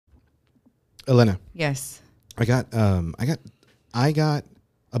Elena. Yes. I got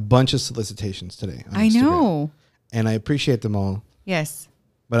a bunch of solicitations today on I Instagram, know. and I appreciate them all. Yes.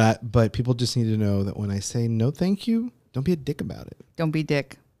 But people just need to know that when I say no thank you, don't be a dick about it. Don't be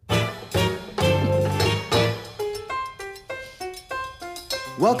dick.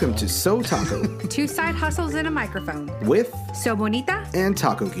 Welcome to So Taco Two side hustles and a microphone. with So Bonita. and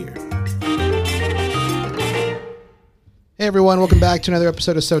Taco Gear. Hey everyone, welcome back to another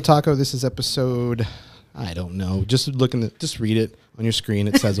episode of So Taco. This is episode, I don't know, just read it on your screen.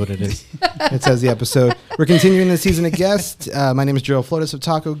 It says what it is. It says the episode. We're continuing the season of guests. My name is Joel Flores of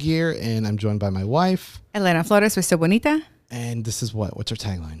Taco Gear, and I'm joined by my wife. Elena Flores with So Bonita. And this is what's our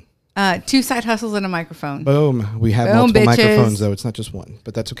tagline? Two side hustles and a microphone. Boom. We have Boom, multiple bitches. microphones, though. It's not just one,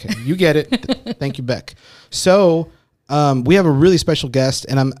 but that's okay. You get it. Thank you, Beck. So we have a really special guest,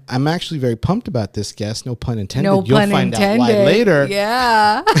 and I'm actually very pumped about this guest. No pun intended. No You'll pun find intended. out why later.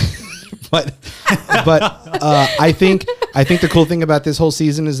 Yeah. But I think the cool thing about this whole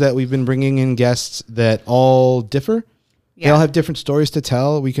season is that we've been bringing in guests that all differ. They all have different stories to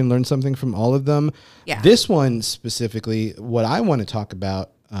tell. We can learn something from all of them. Yeah. This one specifically, what I want to talk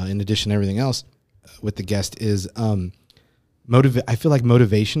about, in addition to everything else, with the guest is I feel like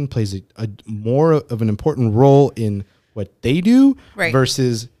motivation plays a more of an important role in what they do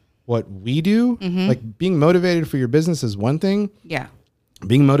versus what we do. Mm-hmm. Like being motivated for your business is one thing. Yeah.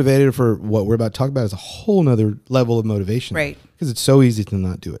 Being motivated for what we're about to talk about is a whole nother level of motivation. Right. Because it's so easy to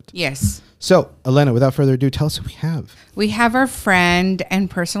not do it. Yes. So, Elena, without further ado, tell us who we have. We have our friend and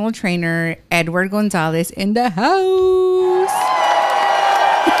personal trainer, Edward Gonzalez, in the house.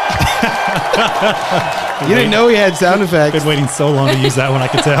 You didn't know we had sound effects. Been waiting so long to use that one. I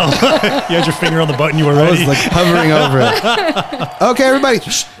could tell. You had your finger on the button. You were I ready. was like hovering over it. Okay, everybody.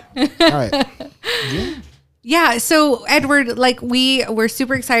 Shh. All right. Yeah. So Edward, we're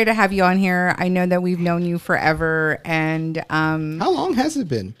super excited to have you on here. I know that we've known you forever, and How long has it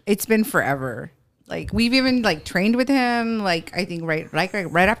been? it's been forever. Like we've even trained with him. I think right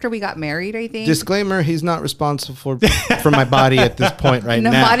after we got married. I think. Disclaimer: he's not responsible for my body at this point right No,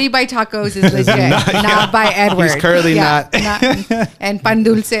 now. Body by Tacos is legit, not by Edward. He's currently not. And pan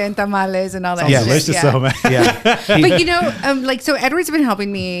dulce and tamales and all that. Yeah, shit. delicious though, man. Yeah. But so Edward's been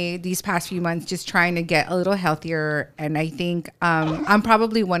helping me these past few months, just trying to get a little healthier. And I think I'm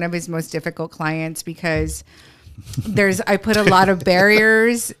probably one of his most difficult clients because I put a lot of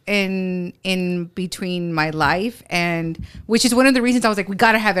barriers in between my life, and which is one of the reasons I was like, we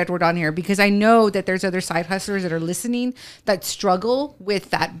got to have Edward on here, because I know that there's other side hustlers that are listening that struggle with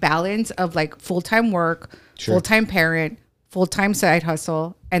that balance of full-time work, full-time parent, full-time side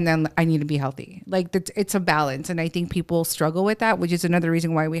hustle, and then I need to be healthy. It's a balance, and I think people struggle with that, which is another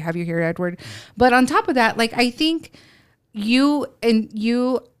reason why we have you here, Edward. But on top of that, I think you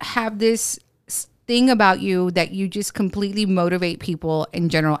have this thing about you that you just completely motivate people in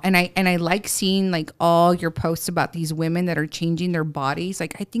general, and I like seeing all your posts about these women that are changing their bodies. I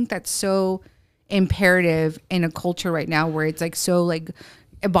think that's so imperative in a culture right now where it's so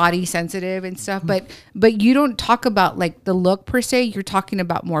body sensitive and stuff, but you don't talk about the look per se. You're talking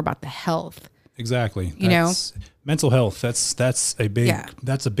about more about the health. Exactly. That's Mental health. That's a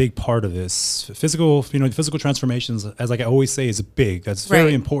big part of this. Physical transformations, as I always say, is big. That's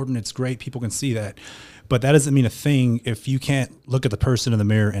very important. It's great. People can see that. But that doesn't mean a thing if you can't look at the person in the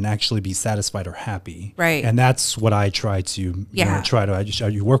mirror and actually be satisfied or happy. Right. And that's what I try to,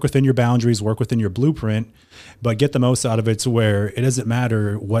 you work within your boundaries, work within your blueprint, but get the most out of it to where it doesn't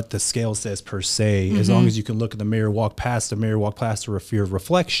matter what the scale says per se, as long as you can look in the mirror, walk past the fear of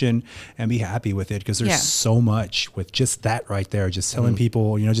reflection and be happy with it. Because there's so much with just that right there. Just telling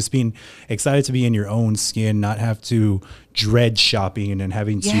people, just being excited to be in your own skin, not have to dread shopping and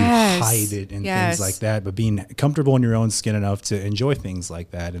having to hide it and things like that, but being comfortable in your own skin enough to enjoy things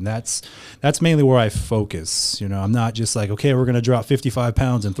like that. And that's mainly where I focus. I'm not just okay, we're going to drop 55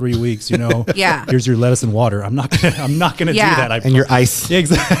 pounds in 3 weeks, here's your lettuce and water. I'm not going to do that. And your ice.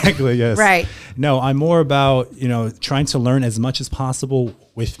 Exactly. Yes. Right. No, I'm more about, trying to learn as much as possible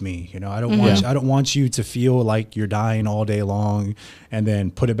with me. I don't want you to feel like you're dying all day long and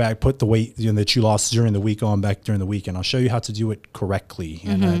then put the weight that you lost during the week on back during the week. And I'll show you how to do it correctly.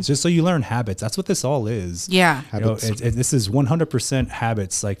 And it's just so you learn habits. That's what this all is. Yeah. This is 100%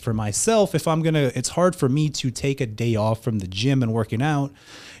 habits. For myself, it's hard for me to take a day off from the gym and working out,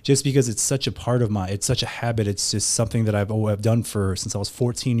 just because it's such a part of it's such a habit. It's just something that I've done since I was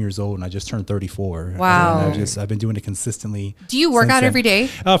 14 years old, and I just turned 34. Wow. And I've been doing it consistently. Do you work out every day?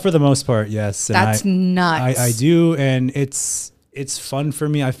 For the most part, yes. And That's nuts. I do, and it's fun for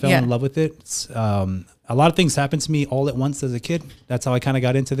me. I fell in love with it. a lot of things happened to me all at once as a kid. That's how I kind of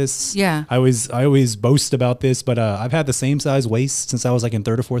got into this. Yeah. I always boast about this, but I've had the same size waist since I was like in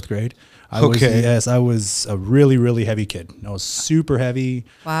 3rd or 4th grade. I was a really, really heavy kid. I was super heavy.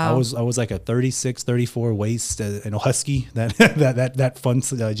 Wow. I was like a 36, 34 waist and a husky, that fun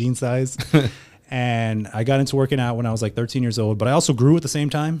jean size. And I got into working out when I was like 13 years old, but I also grew at the same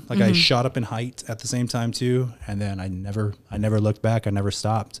time. Like I shot up in height at the same time too. And then I never looked back. I never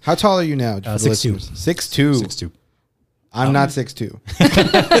stopped. How tall are you now? 6'2". 6'2". 6'2". I'm not 6'2".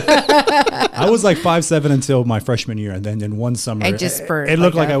 I was like 5'7" until my freshman year, and then in one summer, It just spurred it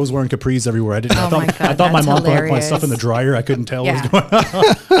looked like like a- I was wearing capris everywhere. I didn't. Oh my God, I thought my that's mom put my hilarious. stuff in the dryer. I couldn't tell Yeah. what was going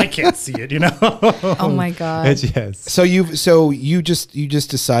on. I can't see it, you know. Oh my God. Yes. So you just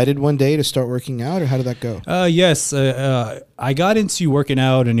decided one day to start working out, or how did that go? Yes. I got into working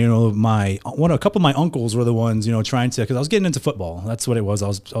out, and a couple of my uncles were the ones, trying to, because I was getting into football. That's what it was. I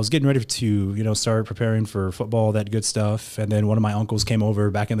was getting ready to, start preparing for football, that good stuff. And then one of my uncles came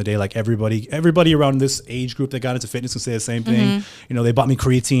over back in the day, like everybody around this age group that got into fitness would say the same thing. They bought me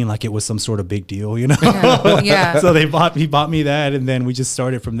creatine like it was some sort of big deal, Yeah. So he bought me that, and then we just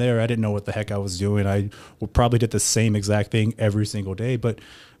started from there. I didn't know what the heck I was doing. I probably did the same exact thing every single day, but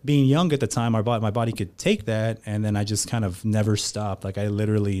being young at the time, my body could take that, and then I just kind of never stopped. Like I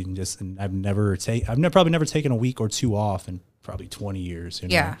literally I've probably never taken a week or two off in probably 20 years.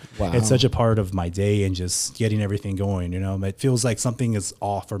 Yeah. Wow. It's such a part of my day and just getting everything going. It feels like something is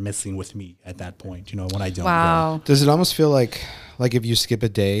off or missing with me at that point. When I don't. Wow. Does it almost feel like if you skip a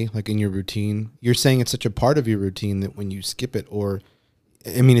day, like in your routine, you're saying it's such a part of your routine that when you skip it, or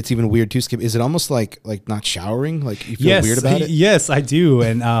I mean, it's even weird to skip. Is it almost like not showering? Like you feel weird about it? Yes, I do.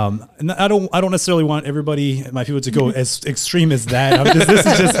 And I don't necessarily want my people to go as extreme as that. This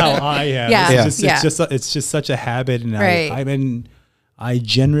is just how I am. Yeah. It's just such a habit, and Right. I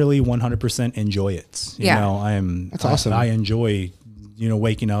generally 100% enjoy it. That's awesome. I enjoy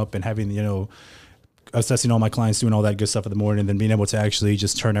waking up and having assessing all my clients, doing all that good stuff in the morning, and then being able to actually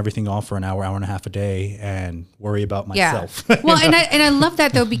just turn everything off for an hour and a half a day and worry about myself. Yeah. Well, and I love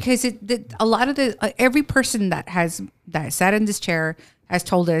that though, because a lot of every person that sat in this chair has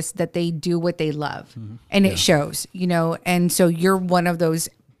told us that they do what they love, and it shows, and so you're one of those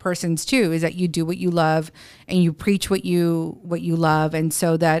persons too, is that you do what you love and you preach what you love, and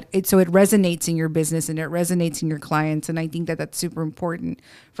so it resonates in your business and it resonates in your clients. And I think that that's super important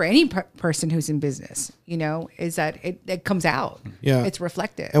for any person who's in business, is that it comes out. Yeah. It's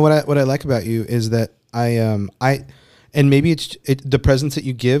reflective. And what I like about you is that and maybe it's the presence that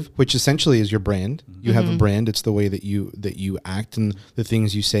you give, which essentially is your brand. You have a brand. It's the way that you act and the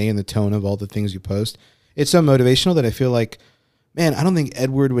things you say and the tone of all the things you post. It's so motivational that I feel like, man, I don't think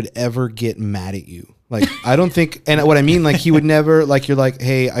Edward would ever get mad at you. Like, I don't think, and what I mean, like, he would never, like, you're like,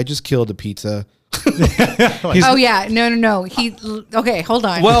 hey, I just killed a pizza. Oh yeah, no. Okay, hold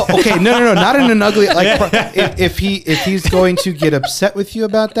on. Well, okay, no, not in an ugly, like, if he's going to get upset with you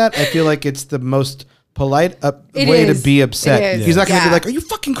about that, I feel like it's the most polite way to be upset. He's not going to be like, are you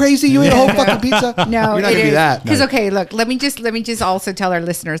fucking crazy? You ate a whole fucking pizza? No, you're not going to be that. Because okay, look, let me just also tell our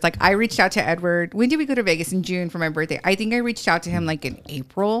listeners. Like, I reached out to Edward. When did we go to Vegas? In June for my birthday. I think I reached out to him like in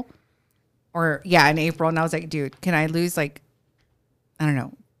April, in April, and I was like, dude, can I lose like, I don't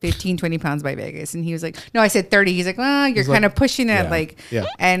know, 15, 20 pounds by Vegas? And he was like, no, I said 30. He's like, well, you're kind of pushing it,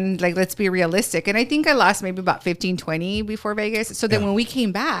 and like, let's be realistic. And I think I lost maybe about 15, 20 before Vegas. So then when we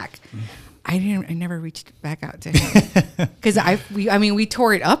came back, I never reached back out to him because we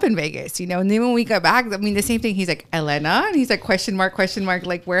tore it up in Vegas, and then when we got back, the same thing. He's like, Elena, and he's like, question mark,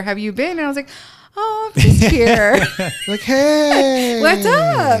 like, where have you been? And I was like, oh, I'm just here. Like, hey, what's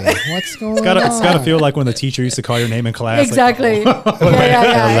up? What's going It's got to feel like when the teacher used to call your name in class. Exactly. Like,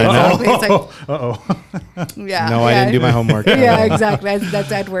 Exactly. It's like, yeah. No, I didn't do my homework. Yeah, exactly.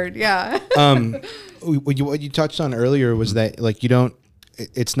 That's Edward. Yeah. What you touched on earlier was that, like,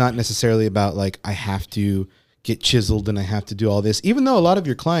 it's not necessarily about like, I have to get chiseled and I have to do all this, even though a lot of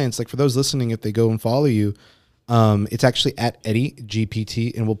your clients, like for those listening, if they go and follow you, it's actually at Eddie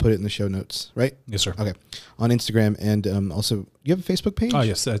GPT, and we'll put it in the show notes, right? Yes, sir. Okay. On Instagram. And also, you have a Facebook page? Oh,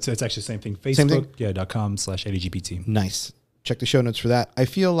 yes. It's actually the same thing. Facebook, Same thing? .com/EddieGPT. Nice. Check the show notes for that. I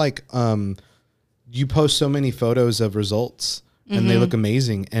feel like you post so many photos of results and they look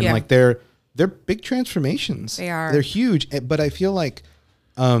amazing. And like they're big transformations. They are. They're huge. But I feel like,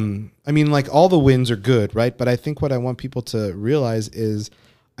 like all the wins are good, right? But I think what I want people to realize is,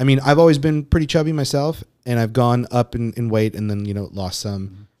 I've always been pretty chubby myself, and I've gone up in weight and then, lost some.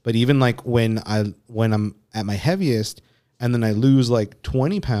 Mm-hmm. But even like when I'm at my heaviest and then I lose like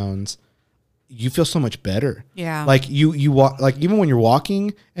 20 pounds, you feel so much better. Yeah. Like you walk, like even when you're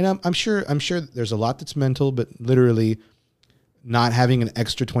walking, and I'm sure there's a lot that's mental, but literally not having an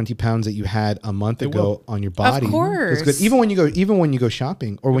extra 20 pounds that you had a month ago on your body. Of course. It's good. Even when you go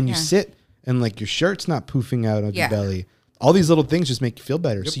shopping or when you sit and like your shirt's not poofing out on your belly. All these little things just make you feel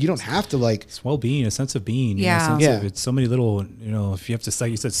better. So you don't have to like... It's well-being, a sense of being. It's so many little, if you have to,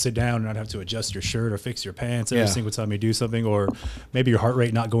 like you said, sit down and not have to adjust your shirt or fix your pants every single time you do something, or maybe your heart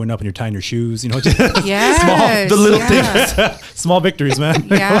rate not going up and you're tying your shoes, just the little things. Small victories, man.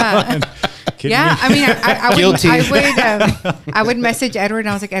 Yeah. Yeah, I mean, I would message Edward, and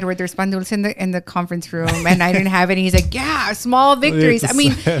I was like, Edward, there's pan dulce in the conference room, and I didn't have any. He's like, yeah, small victories. I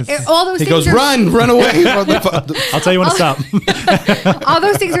mean, all those. He things goes, run away. I'll tell you when to stop. All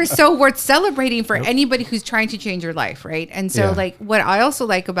those things are so worth celebrating for anybody who's trying to change your life, right? And so, like, what I also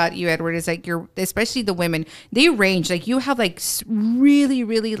like about you, Edward, is like especially the women, they range. Like, you have like really,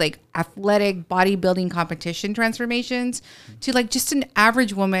 really like athletic bodybuilding competition transformations to like just an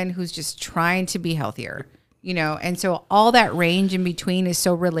average woman who's just trying to be healthier, and so all that range in between is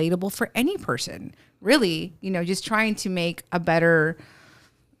so relatable for any person, really, just trying to make a better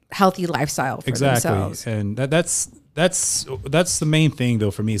healthy lifestyle for themselves. And that's the main thing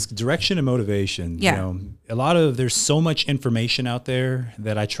though for me, is direction and motivation. There's so much information out there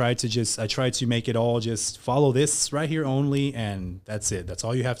that I try to make it all just follow this right here only, and that's it. That's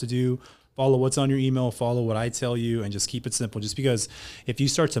all you have to do. Follow what's on your email, follow what I tell you, and just keep it simple. Just because if you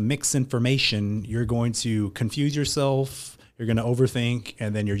start to mix information, you're going to confuse yourself, you're going to overthink,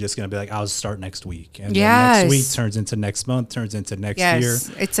 and then you're just going to be like, I'll start next week. And then next week turns into next month, turns into next year.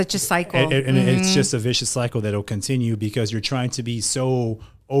 It's such a cycle. And it's just a vicious cycle that'll continue because you're trying to be so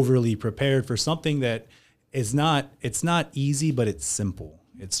overly prepared for something that it's not easy, but it's simple.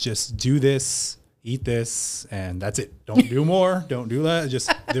 It's just do this, eat this, and that's it. Don't do more. Don't do that.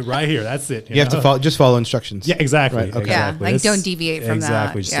 Just right here. That's it. You have to follow instructions. Yeah, exactly. Right, okay. Exactly. Yeah, like don't deviate from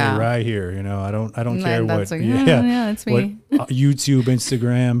exactly. that. Just right here. I don't care what. Like, that's me. What YouTube,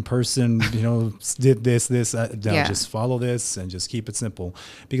 Instagram person, did this. Just follow this and just keep it simple,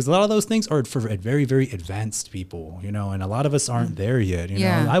 because a lot of those things are for very, very advanced people. And a lot of us aren't there yet.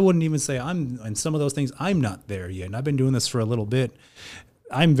 I wouldn't even say and some of those things I'm not there yet, and I've been doing this for a little bit.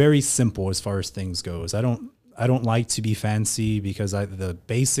 I'm very simple as far as things goes. I don't like to be fancy because the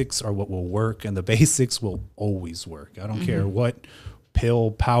basics are what will work, and the basics will always work. I don't care what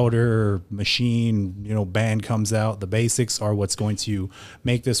pill, powder, machine, band comes out. The basics are what's going to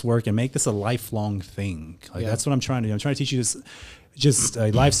make this work and make this a lifelong thing. That's what I'm trying to do. I'm trying to teach you this, just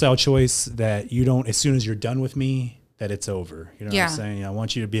a lifestyle choice that you don't, as soon as you're done with me, that it's over. What I'm saying? I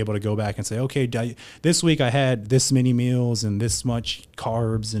want you to be able to go back and say, okay, this week I had this many meals and this much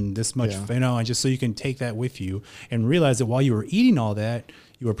carbs and this much, and just so you can take that with you and realize that while you were eating all that,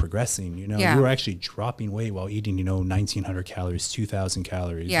 you were progressing, you were actually dropping weight while eating, 1,900 calories, 2,000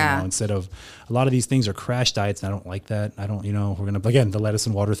 calories, instead of a lot of these things are crash diets. And I don't like that. I don't, we're going to, again, the lettuce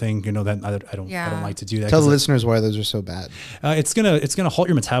and water thing, that I don't like to do that. Tell the listeners why those are so bad. It's going to halt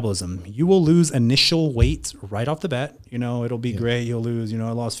your metabolism. You will lose initial weight right off the bat. It'll be great. You'll lose, I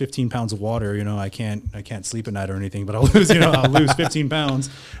lost 15 pounds of water, I can't sleep at night or anything, but I'll lose, I'll lose 15 pounds,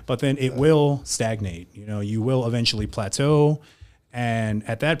 but then it will stagnate. You will eventually plateau. And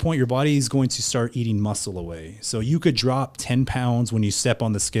at that point, your body is going to start eating muscle away. So you could drop 10 pounds when you step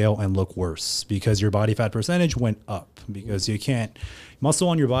on the scale and look worse because your body fat percentage went up, because you can't. Muscle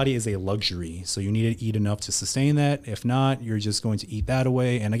on your body is a luxury. So you need to eat enough to sustain that. If not, you're just going to eat that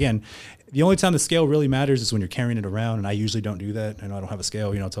away. And again, the only time the scale really matters is when you're carrying it around. And I usually don't do that. I don't have a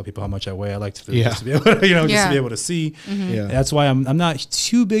scale, tell people how much I weigh. I like to, just to be able to, just to be able to see. That's why I'm not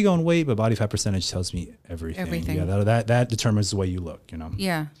too big on weight, but body fat percentage tells me everything. Yeah, that determines the way you look,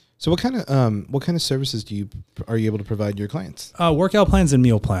 Yeah. So what kind of services are you able to provide your clients? Workout plans and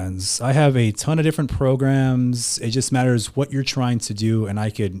meal plans. I have a ton of different programs. It just matters what you're trying to do, and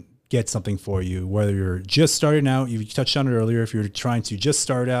I could get something for you. Whether you're just starting out, you touched on it earlier. If you're trying to just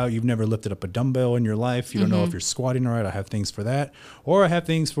start out, you've never lifted up a dumbbell in your life, you don't know if you're squatting right, I have things for that. Or I have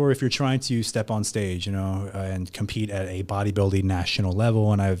things for if you're trying to step on stage, and compete at a bodybuilding national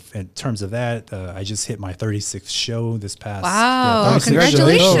level. And in terms of that, I just hit my 36th show this past. Wow!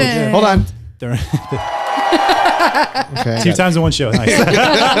 Congratulations! Hold on. Okay. 2 times in one show. Nice.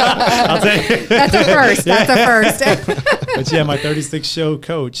 I'll take it. That's a first. That's a first. But yeah, my 36 show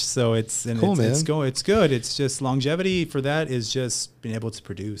coach. So it's Cool, man. it's good. It's just longevity for that is just being able to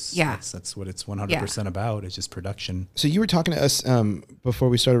produce. Yeah. That's what it's 100% about. It's just production. So you were talking to us before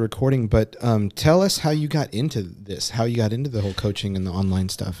we started recording, but tell us how you got into this, how you got into the whole coaching and the online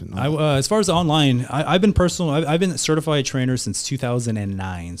stuff. And all that. As far as online, I've been I've been a certified trainer since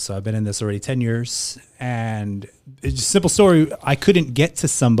 2009. So I've been in this already 10 years. And it's just a simple story. I couldn't get to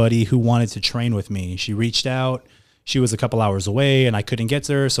somebody who wanted to train with me. She reached out. She was a couple hours away and I couldn't get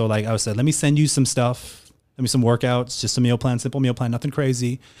to her. So like I said, let me send you some stuff. Let me some workouts, just a meal plan, simple meal plan, nothing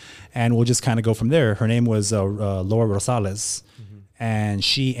crazy. And we'll just kind of go from there. Her name was Laura Rosales. And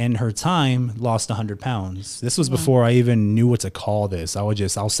she, in her time, lost 100 pounds. This was before I even knew what to call this.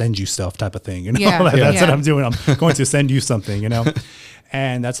 I'll send you stuff type of thing. You know, that's what I'm doing. I'm going to send you something, you know.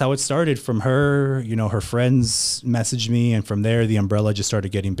 And that's how it started. From her, you know, her friends messaged me. And from there, the umbrella just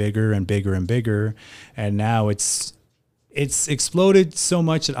started getting bigger and bigger and bigger. And now it's exploded so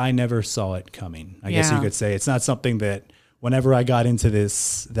much that I never saw it coming. I guess you could say it's not something that whenever I got into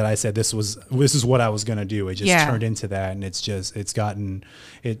this, that I said this is what I was going to do. It just turned into that. And it's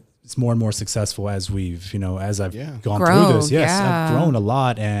more and more successful as I've gone through this. Yes, I've grown a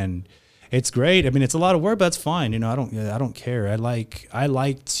lot and it's great. I mean, it's a lot of work, but that's fine. You know, I don't care. I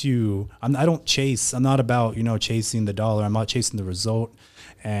don't chase. I'm not about, you know, chasing the dollar. I'm not chasing the result.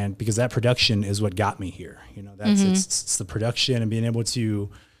 And because that production is what got me here, you know, that's it's the production and being able to,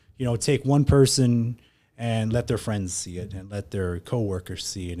 you know, take one person and let their friends see it and let their coworkers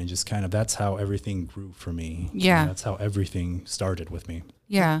see it. And just kind of, that's how everything grew for me. Yeah. And that's how everything started with me.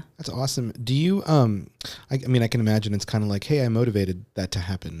 Yeah. That's awesome. Do you, I mean, I can imagine it's kind of like, hey, I motivated that to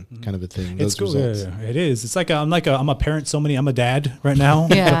happen kind of a thing. It's cool. Yeah, it is. It's like, I'm a parent. I'm a dad right now,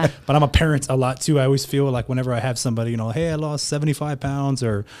 but I'm a parent a lot too. I always feel like whenever I have somebody, you know, hey, I lost 75 pounds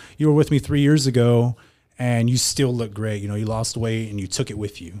or you were with me 3 years ago and you still look great. You know, you lost weight and you took it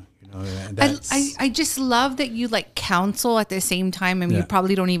with you. I just love that you like counsel at the same time and you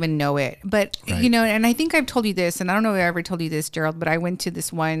probably don't even know it. But, you know, and I think I've told you this, and I don't know if I ever told you this, Gerald, but I went to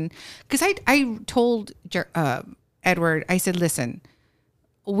this one because I told Edward, I said, listen,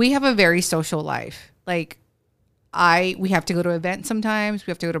 we have a very social life. Like, we have to go to events sometimes.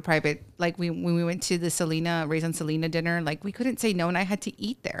 We have to go to private. Like when we went to the Raising Selena dinner, like we couldn't say no, and I had to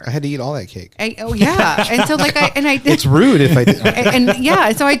eat there. I had to eat all that cake. And so like I did. It's rude if I did.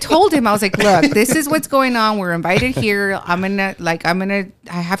 And so I told him, I was like, look, this is what's going on. We're invited here. I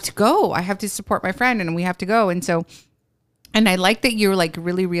have to go. I have to support my friend, and we have to go. And so. And I like that you're like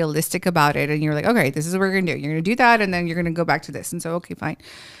really realistic about it, and you're like, okay, this is what we're gonna do. You're gonna do that, and then you're gonna go back to this. And so, okay, fine.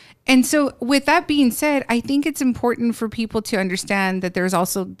 And so with that being said, I think it's important for people to understand that there's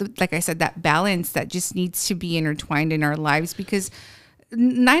also, like I said, that balance that just needs to be intertwined in our lives, because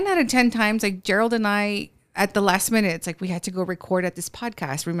 9 out of 10 times, like Gerald and I, at the last minute, it's like we had to go record at this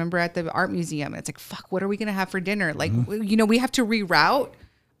podcast. Remember at the art museum, it's like, fuck, what are we going to have for dinner? Like, you know, we have to reroute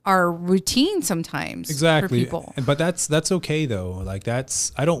our routine sometimes. Exactly. For people. But that's okay though. Like I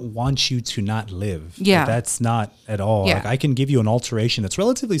don't want you to not live. Yeah. Like, that's not at all. Yeah. Like I can give you an alteration that's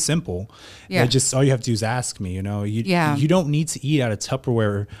relatively simple. Yeah. Just all you have to do is ask me, you know, you don't need to eat out of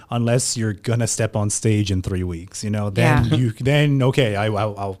Tupperware unless you're going to step on stage in 3 weeks, you know, then okay,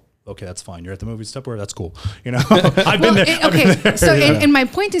 I'll okay, that's fine. You're at the movies, Tupperware, that's cool. You know, I've been there. So, and my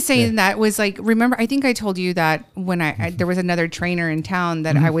point to saying that was like, remember, I think I told you that when there was another trainer in town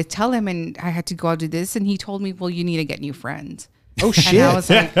that I would tell him, and I had to go out do this, and he told me, well, you need to get new friends. Oh shit! And I was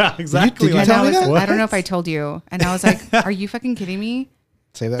like, exactly. Did you tell me that? I don't know if I told you, and I was like, are you fucking kidding me?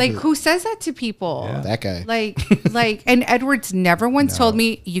 Say that. Like, who says that to people? Yeah. That guy. Like, and Edward's never once told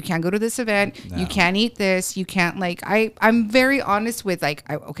me, you can't go to this event. No. You can't eat this. You can't, like, I'm very honest with, like,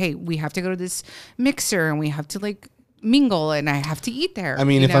 okay, we have to go to this mixer and we have to, like, mingle and I have to eat there. I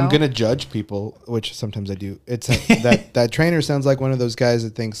mean, if I'm going to judge people, which sometimes I do, it's that trainer sounds like one of those guys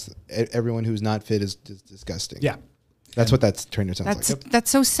that thinks everyone who's not fit is disgusting. Yeah. That's what that trainer sounds like.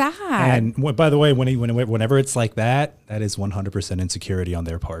 That's so sad. And by the way, whenever it's like that, that is 100% insecurity on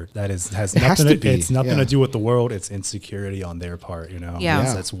their part. It's nothing to do with the world. It's insecurity on their part. You know,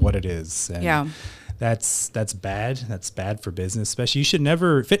 that's what it is. And that's bad. That's bad for business, especially.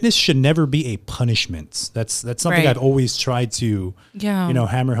 Fitness should never be a punishment. That's something I've always tried to,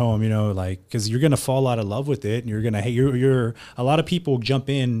 hammer home. You know, like, because you're gonna fall out of love with it, and you're gonna you're a lot of people jump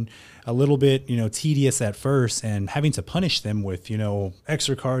in a little bit, tedious at first, and having to punish them with,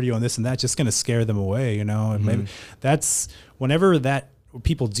 extra cardio and this and that, just going to scare them away, and maybe that's whenever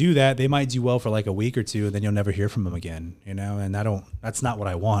people do that, they might do well for like a week or two, and then you'll never hear from them again, and that's not what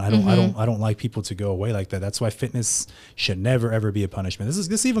I want. I don't like people to go away like that. That's why fitness should never, ever be a punishment.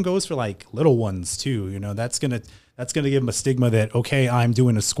 This even goes for like little ones too, that's going to give them a stigma that, okay, I'm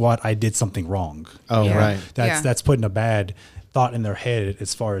doing a squat, I did something wrong. Oh, Yeah. right. That's putting a bad thought in their head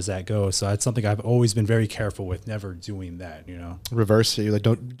as far as that goes. So that's something I've always been very careful with, never doing that, you know. Reverse it. You're like,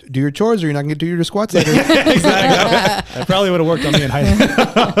 don't do your chores or you're not going to do your squats later. Exactly. That probably would have worked on me in high school.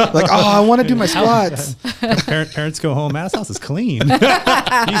 Like, oh, I want to do my squats. Parents go home, man, this house is clean.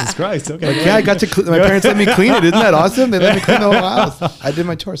 Jesus Christ. Okay. Yeah, I got to. My parents let me clean it. Isn't that awesome? They let me clean the whole house. I did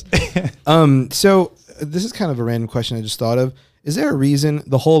my chores. So this is kind of a random question I just thought of. Is there a reason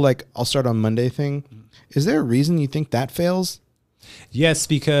the whole like I'll start on Monday thing? Is there a reason you think that fails? Yes,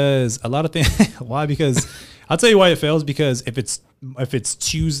 because a lot of things. Why? Because I'll tell you why it fails. Because if it's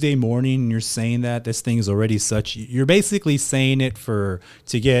Tuesday morning and you're saying that this thing is already such, you're basically saying it to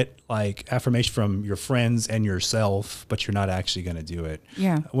get like affirmation from your friends and yourself, but you're not actually going to do it.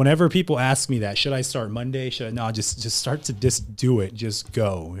 Yeah. Whenever people ask me that, should I start Monday? Just start to just do it. Just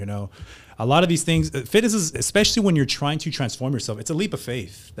go. You know. A lot of these things, fitness is, especially when you're trying to transform yourself, it's a leap of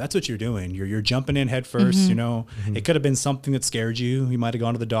faith. That's what you're doing. You're jumping in head first, you know. It could have been something that scared you. You might have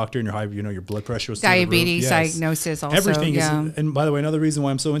gone to the doctor and your blood pressure was through the roof. Diabetes diagnosis also. Everything is, yeah. and by the way, another reason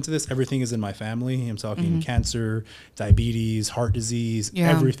why I'm so into this, everything is in my family. I'm talking cancer, diabetes, heart disease,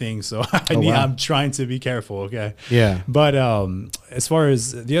 everything. So I'm trying to be careful, okay? Yeah. But as far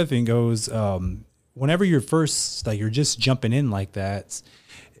as the other thing goes, whenever you're first, like you're just jumping in like that,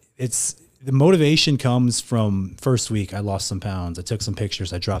 the motivation comes from first week. I lost some pounds. I took some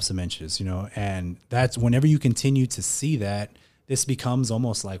pictures. I dropped some inches, you know, and that's whenever you continue to see that, this becomes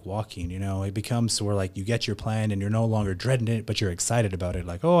almost like walking, you know, it becomes where like you get your plan and you're no longer dreading it, but you're excited about it.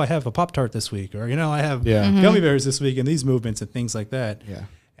 Like, oh, I have a Pop-Tart this week, or, you know, I have gummy bears this week, and these movements and things like that. Yeah.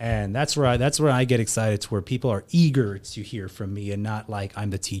 And that's where I get excited, to where people are eager to hear from me and not like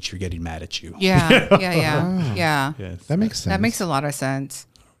I'm the teacher getting mad at you. Yeah. Yeah. Yes. That makes sense. That makes a lot of sense.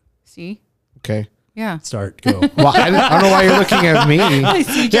 See? Okay. Yeah. Start, go. Well, I don't know why you're looking at me. I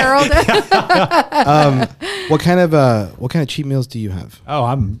see, Gerald. What kind of cheat meals do you have? Oh,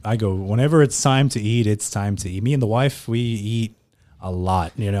 I go whenever it's time to eat. It's time to eat. Me and the wife, we eat a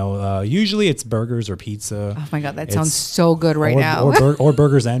lot. You know, usually it's burgers or pizza. Oh my God, that sounds so good right now. Or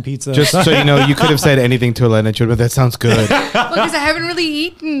burgers and pizza. Just so you know, you could have said anything to Elena, but that sounds good. Because I haven't really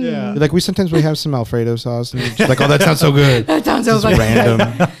eaten. Yeah. Like sometimes we have some Alfredo sauce, and she's like, "Oh, that sounds so good." That sounds so Just good.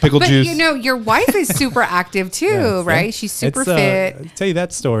 random pickle But juice. you know, your wife is super active too, Yes. right? She's super It's, fit. I'll tell you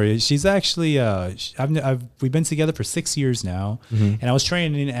that story. She's actually, we've been together for 6 years now, and I was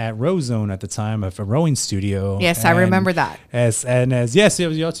training at Rowzone at the time of a rowing studio. Yes, I and remember that. Yes, Yeah.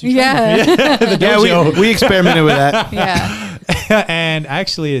 the Yeah, dojo. we experimented with that. Yeah. And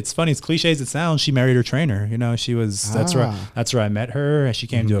actually, it's funny. As cliche as it sounds, she married her trainer. You know, she was that's where I met her. And she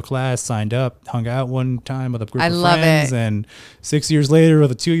came to a class, signed up, hung out one time with a group I of love friends, it. and 6 years later,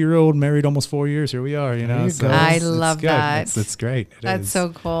 with a 2-year-old, married almost 4 years. Here we are. You know, you so go. I it's love good. that. It's great. It That's is. so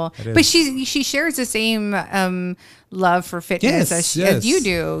cool. It But is. she shares the same love for fitness as you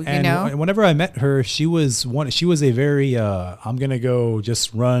do, And you know? whenever I met her, she was a very I'm gonna go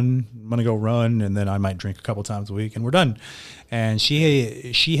just run. I'm gonna go run, and then I might drink a couple times a week, and we're done. And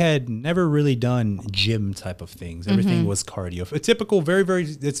she had never really done gym type of things. Everything was cardio. A typical,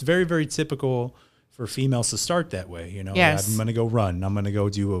 it's very, very typical for females to start that way. You know, Yes. I'm going to go run. I'm going to go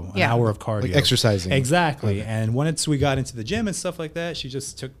do an Yeah. hour of cardio. Like exercising. Exactly. And once we got into the gym and stuff like that, she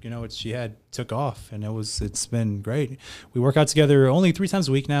just took, took off, and it's been great. We work out together only 3 times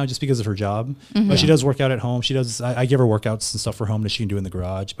a week now, just because of her job. But she does work out at home. I give her workouts and stuff for home that she can do in the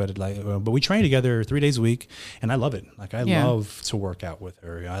garage. But but we train together 3 days a week, and I love it. Like I love to work out with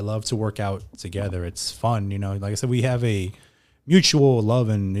her. I love to work out together. It's fun. You know, like I said, we have a mutual love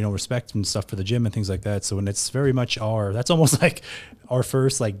and respect and stuff for the gym and things like that. So when it's very much that's almost like our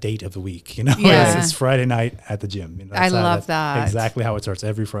first date of the week. Yeah. It's Friday night at the gym. I love that. Exactly how it starts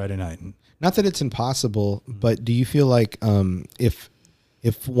every Friday night. Not that it's impossible, but do you feel like if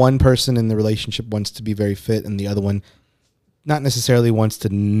one person in the relationship wants to be very fit and the other one not necessarily wants to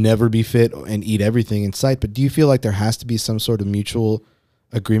never be fit and eat everything in sight, but do you feel like there has to be some sort of mutual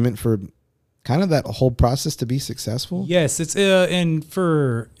agreement for kind of that whole process to be successful? Yes, it's and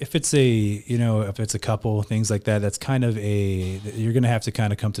if it's a couple, things like that, that's kind of you're gonna have to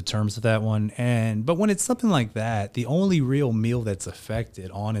kind of come to terms with that one. But when it's something like that, the only real meal that's affected,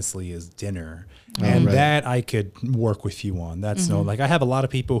 honestly, is dinner. And right. that I could work with you on. That's I have a lot of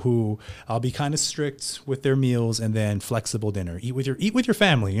people who I'll be kind of strict with their meals and then flexible dinner. Eat with your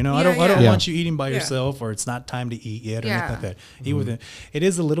family. I don't want you eating by yourself, or it's not time to eat yet or anything like that. Eat with it. It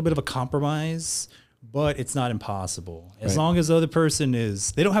is a little bit of a compromise but it's not impossible. As long as the other person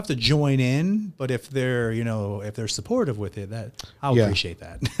they don't have to join in, but if they're, if they're supportive with it, I'll appreciate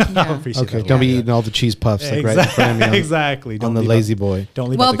that. I'll appreciate that. Don't be eating all the cheese puffs like right in front of me. Exactly. On the lazy boy. Don't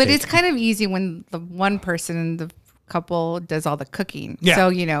leave. Well, but it's kind of easy when the one person in the couple does all the cooking. Yeah. So,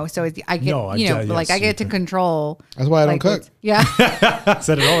 so I get, I get to control. That's why I don't cook. Yeah.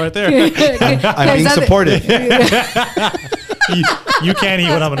 Said it all right there. I'm being supported. You can't eat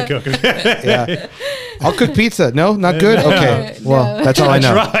what I'm going to cook. Yeah. I'll cook pizza. No, not good. Okay. Well, that's all I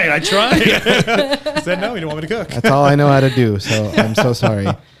know. I tried. Said no, you don't want me to cook. That's all I know how to do. So I'm so sorry.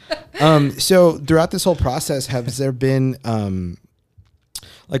 So throughout this whole process, has there been,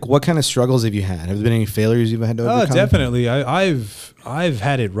 what kind of struggles have you had? Have there been any failures you've had to overcome? Oh, definitely. I've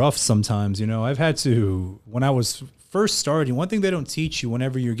had it rough sometimes. I've had to, when I was first starting, one thing they don't teach you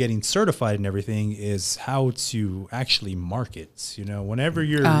whenever you're getting certified and everything is how to actually market. Whenever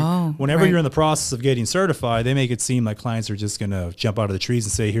you're in the process of getting certified, they make it seem like clients are just going to jump out of the trees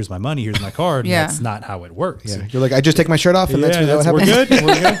and say, here's my money, here's my card. Yeah. And that's not how it works. Yeah. You're like, I just take my shirt off and that's what happens. We're good.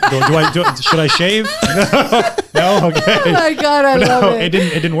 We're good. Should I shave? No. Okay. Oh my God, I love it.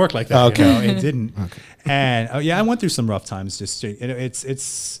 It didn't work like that. Okay. It didn't. Okay. And I went through some rough times. Just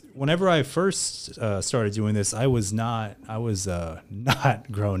it's whenever I first started doing this, I was not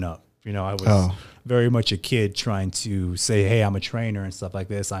grown up. I was very much a kid trying to say, hey, I'm a trainer and stuff like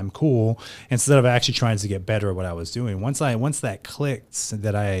this. I'm cool, instead of actually trying to get better at what I was doing. Once that clicked,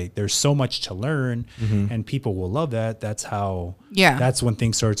 that there's so much to learn and people will love that. That's when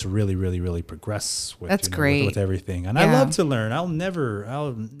things start to really, really, really progress with, that's great. with everything. And I love to learn.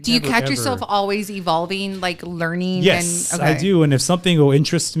 Do you catch yourself always evolving, like learning? Yes, I do. And if something will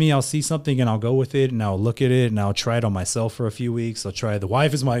interest me, I'll see something and I'll go with it and I'll look at it and I'll try it on myself for a few weeks. I'll try it. The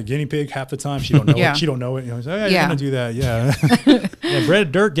wife is my guinea pig half the time. She don't know it. She don't know it. Say, oh, yeah, you're gonna do that. Yeah.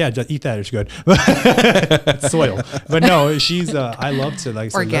 Bread, dirt. Yeah, just eat that. It's good. It's soil. But no, she's. I love to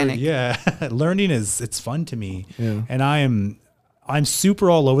organic. Learning it's fun to me. Yeah. And I'm super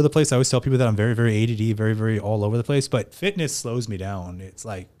all over the place. I always tell people that I'm very, very ADD, very, very all over the place. But fitness slows me down. It's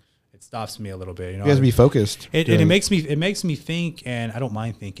like it stops me a little bit. You have to be focused. It makes me think, and I don't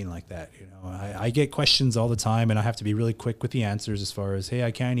mind thinking like that. I get questions all the time, and I have to be really quick with the answers as far as, hey,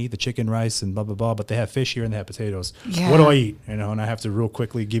 I can't eat the chicken, rice, and blah blah blah, but they have fish here and they have potatoes. Yeah. What do I eat? And I have to real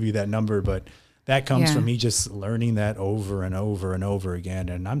quickly give you that number, but that comes from me just learning that over and over and over again.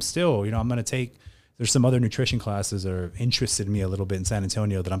 And I'm still, I'm going to take. There's some other nutrition classes that are interested in me a little bit in San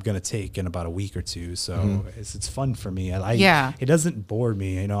Antonio that I'm going to take in about a week or two. So it's fun for me. It doesn't bore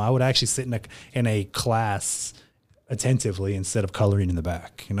me. I would actually sit in a class attentively instead of coloring in the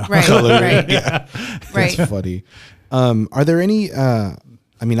back. Right. Right. Yeah. Right. That's funny. Are there any?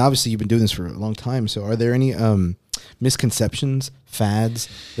 Obviously you've been doing this for a long time. So are there any misconceptions, fads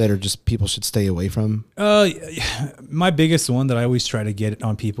that are just people should stay away from? My biggest one that I always try to get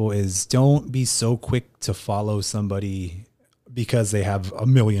on people is don't be so quick to follow somebody because they have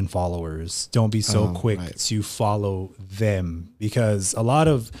 1 million followers. Don't be so quick to follow them, because a lot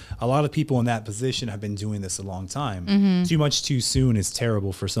of people in that position have been doing this a long time. Too much too soon is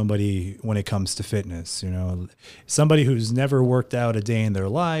terrible for somebody when it comes to fitness. Somebody who's never worked out a day in their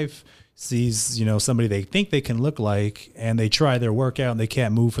life sees, somebody they think they can look like, and they try their workout and they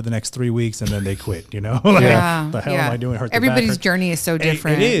can't move for the next 3 weeks and then they quit, the hell am I doing? Everybody's journey is so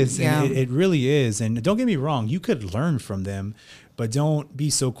different. It is. Yeah. It really is. And don't get me wrong, you could learn from them, but don't be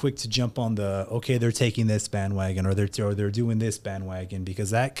so quick to jump on they're taking this bandwagon or they're doing this bandwagon,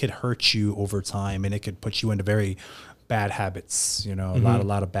 because that could hurt you over time and it could put you into very bad habits, a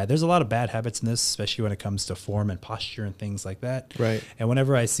lot of bad. There's a lot of bad habits in this, especially when it comes to form and posture and things like that. Right. And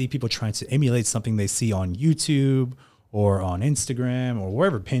whenever I see people trying to emulate something they see on YouTube or on Instagram or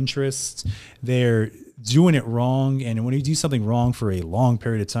wherever, Pinterest, they're doing it wrong. And when you do something wrong for a long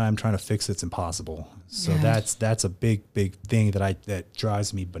period of time, trying to fix it's impossible. So that's a big thing that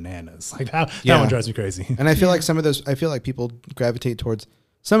drives me bananas. Like that one drives me crazy. And I feel like people gravitate towards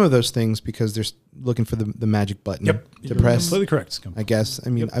some of those things because they're looking for the magic button to press. Completely correct. I guess.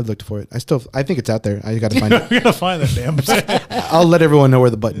 I've looked for it. I think it's out there. I got to find it. You're gonna find that damn. I'll let everyone know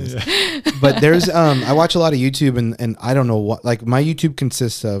where the button is. But there's I watch a lot of YouTube and I don't know what, like my YouTube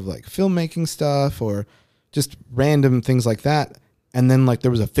consists of like filmmaking stuff or just random things like that. And then like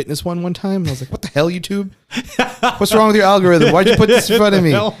there was a fitness one time. And I was like, what the hell, YouTube? What's wrong with your algorithm? Why'd you put this in front of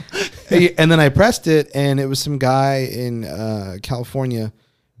me? And then I pressed it and it was some guy in California.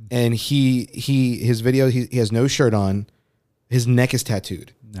 And his video, he has no shirt on. His neck is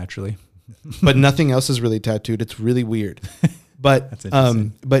tattooed. Naturally. But nothing else is really tattooed. It's really weird. But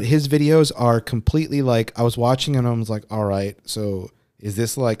but his videos are completely like, I was watching and I was like, all right, so is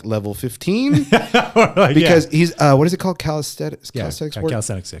this like level 15? Like, Because he's what is it called? Calisthenics. yeah, Calisthenics. yeah, work?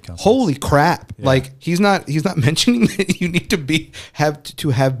 calisthenics, yeah, calisthenics. Holy crap! Like he's not mentioning that you need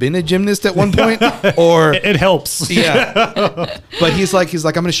to have been a gymnast at one point, or It helps. yeah. But he's like I'm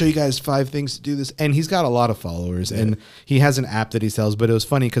going to show you guys 5 things to do this, and he's got a lot of followers, and he has an app that he sells. But it was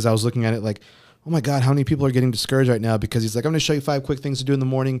funny because I was looking at it like, oh my God, how many people are getting discouraged right now because he's like, I'm going to show you 5 quick things to do in the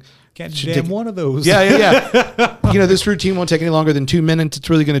morning. Can't Should jam take- one of those. Yeah. This routine won't take any longer than 2 minutes. It's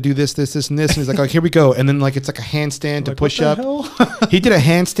really going to do this, this, this, and this. And he's like, oh, here we go. And then like it's like a handstand to Like, push what up. the hell? He did a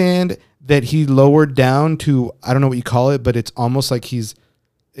handstand that he lowered down to, I don't know what you call it, but it's almost like he's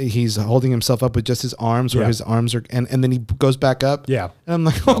holding himself up with just his arms, where Yeah. his arms are, and then he goes back up. Yeah. And I'm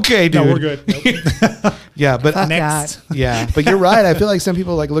like, okay, dude. No, we're good. Nope. Yeah, but Fuck Next. that. yeah, but you're right. I feel like some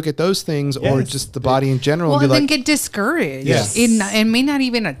people like look at those things or Yes. just the body in general Well, and and be then like, get discouraged. Yes. It may not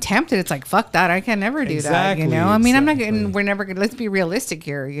even attempt it. It's like, fuck that. I can never do that. Exactly, I mean, I'm not exactly. going to, we're never going to, let's be realistic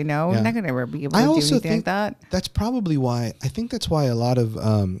here. We're Yeah. not going to ever be able I to do also anything like think that. that's probably why. I think that's why a lot of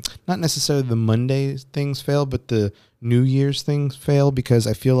not necessarily the Monday things fail, but the New Year's things fail, because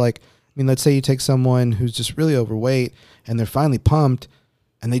I feel like, I mean, let's say you take someone who's just really overweight and they're finally pumped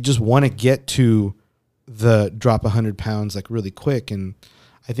and they just want to get to the drop 100 pounds like really quick, and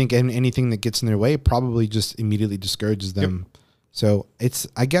I think anything that gets in their way probably just immediately discourages them. So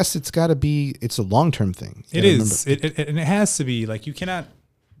I guess it's got to be, it's a long-term thing. You It gotta is. And it has to be. Like you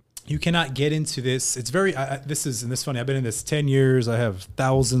cannot get into this. It's very, this is funny. I've been in this 10 years. I have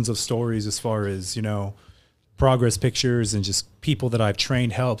thousands of stories as far as, progress pictures and just people that I've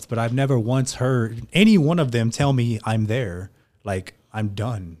trained, helped, but I've never once heard any one of them tell me I'm there. Like I'm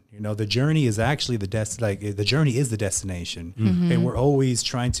done. The journey is actually the journey is the destination. And we're always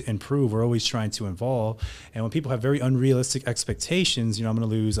trying to improve. We're always trying to evolve. And when people have very unrealistic expectations, I'm going to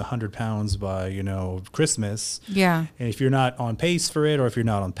lose 100 pounds by, Christmas. Yeah. And if you're not on pace for it, or if you're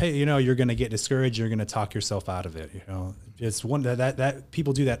not on pace, you're going to get discouraged. You're going to talk yourself out of it. It's one that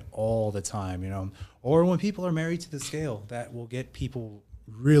people do that all the time, or when people are married to the scale, that will get people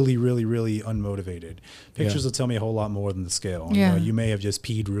really, really, really unmotivated. Pictures will tell me a whole lot more than the scale. Yeah. You may have just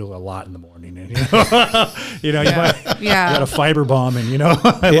peed a lot in the morning, and you might you got a fiber bomb, and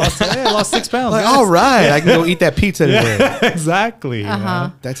I lost 6 pounds. Like, guys. all right, I can go eat that pizza today. Yeah, exactly.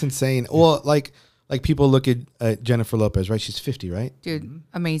 That's insane. Well, like people look at Jennifer Lopez, right? She's 50, right? Dude,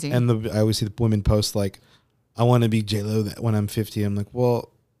 amazing. And I always see the women post like, I want to be J-Lo when I'm 50. I'm like, well,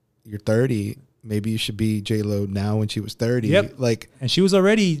 you're 30. Maybe you should be J-Lo now when she was 30. Yep. Like, and she was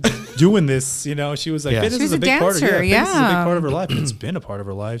already doing this, she was like, Yeah. fitness She was is a a big part of dancer, fitness is a big yeah. part of her life. And it's been a part of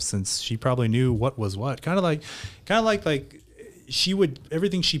her life since she probably knew what was what. Kind of like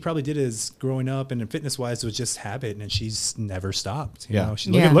everything she probably did as growing up and fitness wise was just habit, and she's never stopped. You Yeah. know,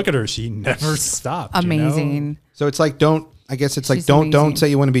 Yeah. look at her. She never stopped. amazing. so it's like, I guess it's like, She's don't amazing. say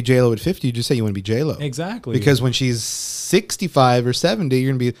you want to be J-Lo at 50. You just say you want to be J-Lo. Exactly. Because when she's 65 or 70,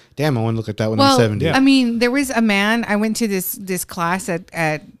 you're going to be, damn, I want to look like that when I'm 70. yeah. I mean, there was a man, I went to this class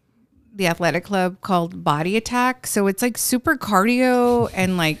at the athletic club called Body Attack. So it's like super cardio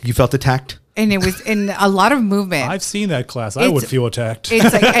and like, You felt attacked? and it was in a lot of movement. I've seen that class. I would It's- feel attacked.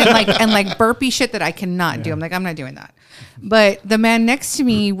 It's like and like burpee shit that I cannot do. I'm like, I'm not doing that. But the man next to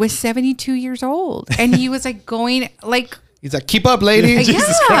me was 72 years old, and he was like going like. He's like, keep up, lady.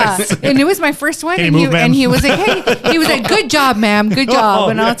 Jesus Yeah, Christ. and it was my first one, Can and you move, ma'am? he was like, "Hey," he was like, "Good job, ma'am, good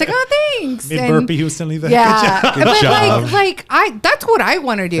job," and I was like, "Oh, thanks." Mid And- burpee, he was telling you that. Yeah, Good but job. like that's what I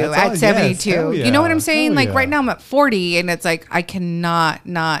want to do That's all- at yes, 72. hell You know what yeah, I'm saying? hell Like yeah. right now I'm at 40, and it's like I cannot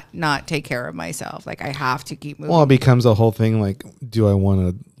not take care of myself. Like I have to keep moving. Well, it becomes a whole thing like, do I want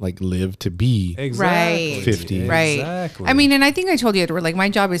to like live to be? Exactly. Right. 50. Right. Exactly. I mean, and I think I told you, Edward, like my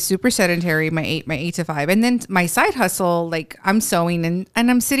job is super sedentary, my 8 to 5. And then my side hustle, like I'm sewing and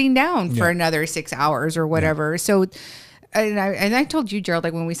I'm sitting down for Yeah. another 6 hours or whatever. So and I told you, Gerald,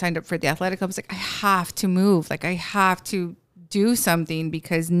 like when we signed up for the athletic club, I was like, I have to move. Like I have to do something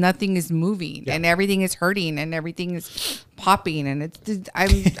because nothing is moving and everything is hurting and everything is popping and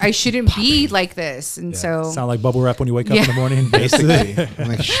I shouldn't be like this. And so sound like bubble wrap when you wake up Yeah. in the morning. Basically. I'm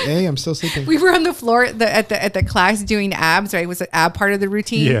like, hey, I'm still sleeping. we were on the floor at the class doing abs, right? It was an ab part of the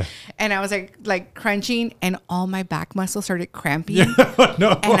routine. Yeah. And I was like crunching and all my back muscles started cramping.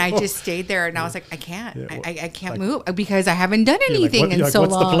 No. And I just stayed there and I was like, I can't. I can't move because I haven't done anything in so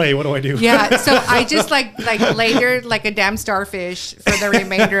what's long. the play? What do I do? Yeah. So I just like lay there like a damn starfish for the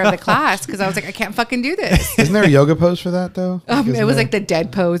remainder of the class because I was like, I can't fucking do this. Isn't there a yoga pose for that? that though? It was like the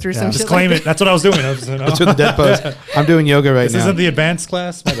dead pose or something. Just claim it. That's what I was doing. That's what the dead pose. I'm doing yoga right This now. isn't the advanced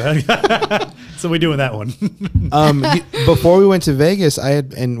class. My bad. So we're doing that one. Before we went to Vegas,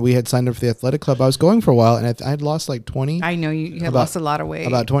 we had signed up for the athletic club. I was going for a while, and I had lost like 20. I know you had lost a lot of weight.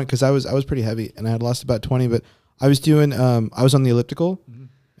 About 20, because I was pretty heavy, and I had lost about 20. But I was doing, I was on the elliptical,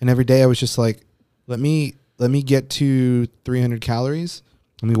 and every day I was just like, let me get to 300 calories.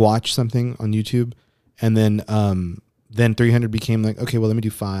 Let me watch something on YouTube, and then 300 became like, okay, well, let me do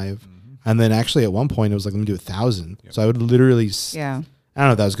 5. And then actually at one point it was like, let me do 1,000. Yep. So I would literally, I don't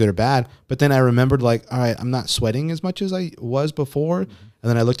know if that was good or bad, but then I remembered like, all right, I'm not sweating as much as I was before. And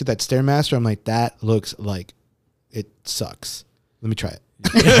then I looked at that Stairmaster. I'm like, that looks like it sucks. Let me try it.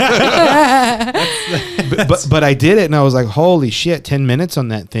 but I did it, and I was like, holy shit, 10 minutes on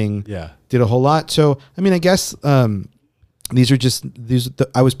that thing. Yeah. Did a whole lot. So, I mean, I guess I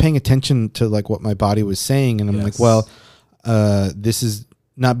was paying attention to like what my body was saying, and I'm like, well, this is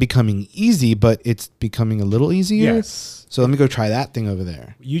not becoming easy, but it's becoming a little easier. Yes. So let me go try that thing over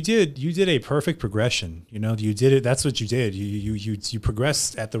there. You did a perfect progression. You know, you did it. That's what you did. You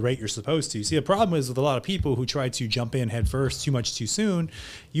progressed at the rate you're supposed to. See, the problem is with a lot of people who try to jump in head first too much too soon.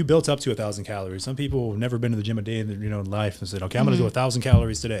 You built up to 1,000 calories. Some people have never been to the gym a day in their life and said, okay, I'm going to do 1,000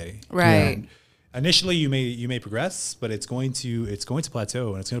 calories today. Right. You know, initially, you may progress, but it's going to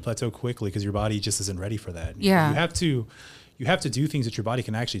plateau, and it's going to plateau quickly because your body just isn't ready for that. Yeah. You have to do things that your body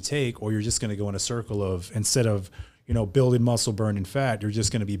can actually take, or you're just going to go in a circle of, instead of, you know, building muscle, burning fat, you're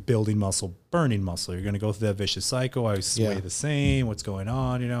just going to be building muscle, burning muscle. You're going to go through that vicious cycle. I weigh the same. What's going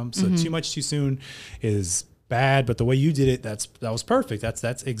on? You know, so too much too soon is bad. But the way you did it, that was perfect.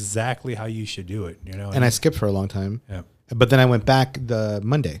 That's exactly how you should do it. You know, and I skipped for a long time. Yeah. But then I went back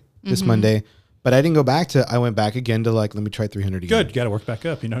this Monday. But I didn't go back I went back again to like, let me try 300 again. Good. You got to work back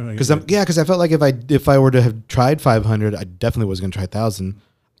up, you know. Because I felt like if I were to have tried 500, I definitely was going to try 1,000.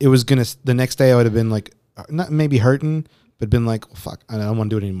 It was the next day I would have been like, not maybe hurting, but been like, well, fuck, I don't want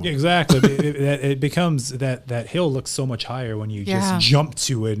to do it anymore. Yeah, exactly. it becomes that hill looks so much higher when you just jump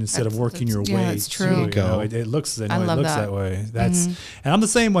to it instead of working your way. That's true. To it, you know, it looks that way. That's and I'm the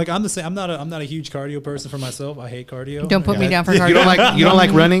same. Like I'm not a huge cardio person for myself. I hate cardio. Don't put me down for cardio. You don't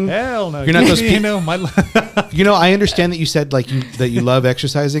like running? Hell no. You're not those people. I understand that you said that you love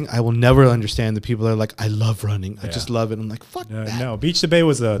exercising. I will never understand the people that are like, I love running. I just love it. I'm like, fuck that. No, Beach to Bay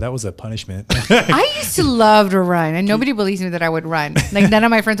was a punishment. I used to love to run, and nobody believes me that I would run. Like none of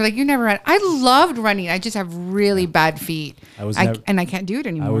my friends were like, you never run. I loved running. I just have really bad feet. And I can't do it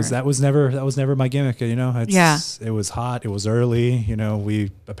anymore. That was never my gimmick. You know, it was hot. It was early. You know,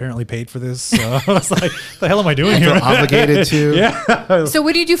 we apparently paid for this. So I was like, the hell am I doing here? Obligated to. Yeah. So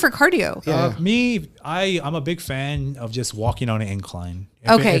what do you do for cardio? I'm a big fan of just walking on an incline.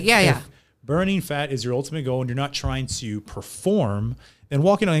 If burning fat is your ultimate goal and you're not trying to perform, then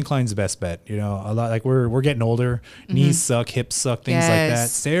walking on incline is the best bet. You know, a lot like we're getting older, knees suck, hips suck, things like that.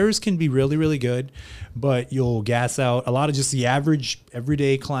 Stairs can be really, really good, but you'll gas out. A lot of just the average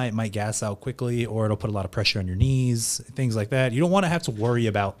everyday client might gas out quickly, or it'll put a lot of pressure on your knees, things like that. You don't want to have to worry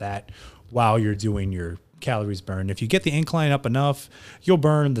about that while you're doing your calories burned. If you get the incline up enough, you'll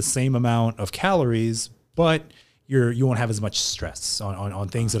burn the same amount of calories, but you won't have as much stress on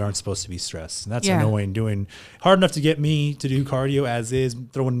things that aren't supposed to be stress. And that's annoying. Doing hard enough to get me to do cardio as is,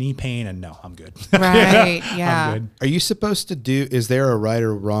 throwing knee pain, and no, I'm good. Right. Yeah. I'm good. Are you supposed to is there a right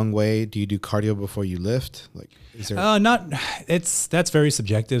or wrong way? Do you do cardio before you lift? Like, is there? That's very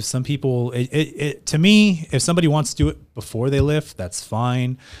subjective. Some people, to me, if somebody wants to do it before they lift, that's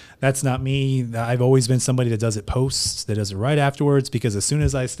fine. That's not me. I've always been somebody that does it post, that does it right afterwards, because as soon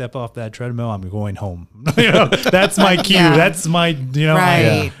as I step off that treadmill, I'm going home. That's my cue. That's my,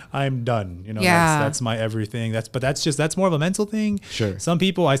 I'm done. That's my everything. That's more of a mental thing. Sure.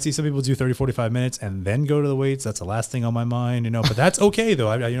 I see some people do 30, 45 minutes and then go to the weights. That's the last thing on my mind, but that's okay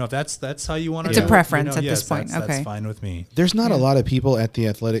though. If that's how you want to do it. It's a preference at this point. That's fine with me. There's not a lot of people at the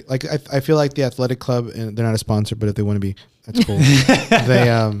athletic, like I feel like the athletic club, and they're not a sponsor, but if they want to be, that's cool. They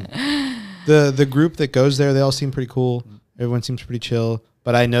the group that goes there, they all seem pretty cool. Everyone seems pretty chill.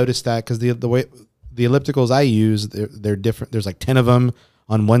 But I noticed that because the way the ellipticals I use, they're different. There's like 10 of them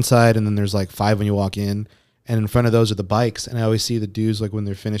on one side, and then there's like 5 when you walk in. And in front of those are the bikes. And I always see the dudes, like when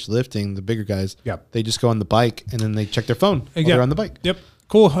they're finished lifting, the bigger guys, they just go on the bike and then they check their phone while they're on the bike. Yep.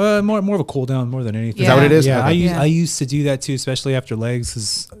 Cool. More of a cool down more than anything. Is that what it is? Yeah. Okay. I used to do that too, especially after legs.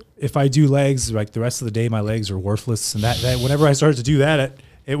 Because if I do legs, like the rest of the day, my legs are worthless. And that whenever I started to do that,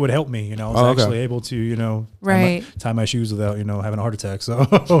 it would help me. I was actually able to, tie my shoes without, having a heart attack. So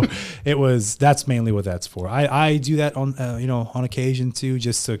that's mainly what that's for. I do that on occasion too,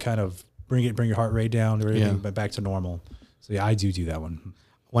 just to kind of bring your heart rate down to everything, but back to normal. So yeah, I do that one.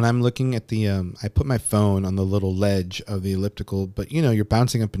 When I'm looking at the, I put my phone on the little ledge of the elliptical, but you know, you're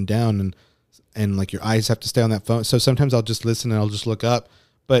bouncing up and down and like your eyes have to stay on that phone. So sometimes I'll just listen and I'll just look up.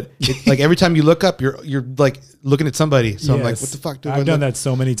 But like every time you look up, you're like looking at somebody. So I'm like, what the fuck? I've done that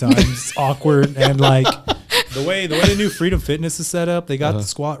so many times. It's awkward. And like the way the new Freedom Fitness is set up, they got the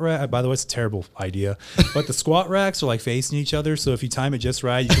squat rack. By the way, it's a terrible idea, but the squat racks are like facing each other. So if you time it just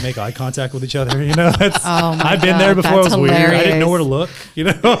right, you can make eye contact with each other. You know, I've been there before. It was weird. I didn't know where to look. You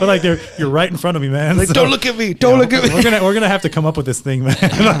know, like you're right in front of me, man. Like, so, don't look at me. Don't look at me. We're gonna have to come up with this thing, man.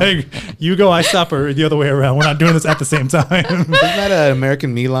 Like you go, I stop, or the other way around. We're not doing this at the same time. Isn't that an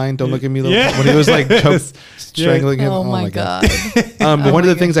American Me line? Don't look at me. Yeah. When he was like strangling him. Oh my God. But one of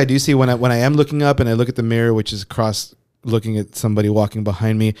the things I do see when I am looking up and I look at the mirror, which is across looking at somebody walking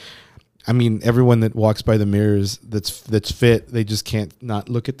behind me, I mean, everyone that walks by the mirrors that's fit, they just can't not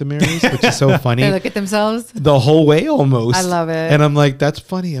look at the mirrors, which is so funny. They look at themselves the whole way almost. I love it. And I'm like, that's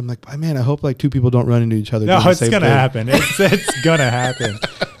funny. I'm like, man, I hope like two people don't run into each other. No, it's gonna happen. It's gonna happen.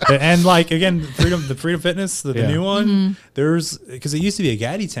 And like again, the Freedom Fitness, the new one. There's because it used to be a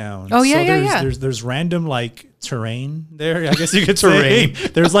Gaddy town. Oh yeah, so there's random like terrain there. I guess you could say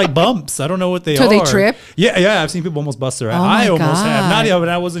there's like bumps. I don't know what they are. So they trip? Yeah. I've seen people almost bust their ass. Oh I almost God. have. Not even.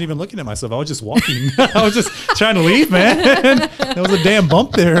 I wasn't even looking at myself. I was just walking. I was just trying to leave, man. There was a damn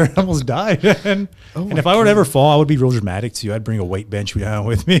bump there. I almost died. And if I were to ever fall, I would be real dramatic too. I'd bring a weight bench down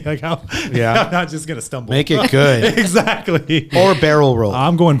with me. Like I'm not just gonna stumble. Make it good. Exactly. Or barrel roll.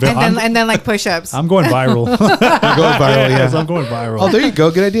 I'm going and then like push-ups. I'm going viral. You're going viral, yeah. I'm going viral. Oh, there you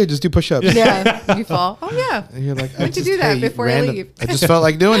go. Good idea. Just do push-ups. Yeah, you fall. Oh yeah. And you're like, Why'd you do that before I leave? I just felt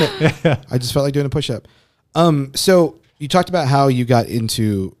like doing it. I just felt like doing a push-up. So you talked about how you got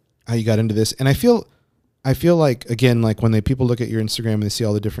into this, and I feel like again, like when people look at your Instagram and they see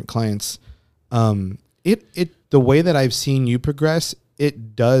all the different clients, the way that I've seen you progress,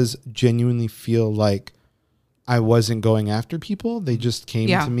 it does genuinely feel like I wasn't going after people; they just came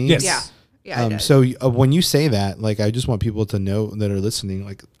to me. Yes. Yeah. So when you say that, like, I just want people to know that are listening,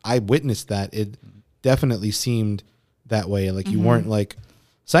 like, I witnessed that. It definitely seemed that way. Like, you weren't like,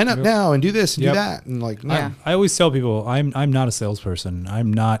 sign up now and do this and do that. And like, no. I always tell people, I'm not a salesperson.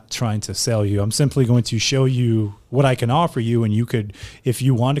 I'm not trying to sell you. I'm simply going to show you what I can offer you. And you could, if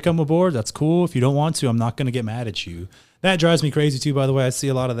you want to come aboard, that's cool. If you don't want to, I'm not going to get mad at you. That drives me crazy too, by the way. I see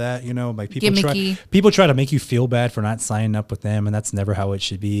a lot of that, you know, like people try to make you feel bad for not signing up with them, and that's never how it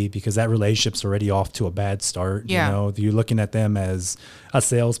should be, because that relationship's already off to a bad start. Yeah. You know, you're looking at them as a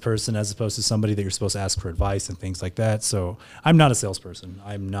salesperson as opposed to somebody that you're supposed to ask for advice and things like that. So I'm not a salesperson.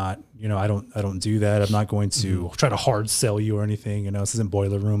 I'm not, you know, I don't do that. I'm not going to try to hard sell you or anything. You know, this isn't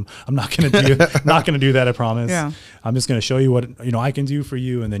Boiler Room. I'm not going to do that. I promise. Yeah. I'm just going to show you what, you know, I can do for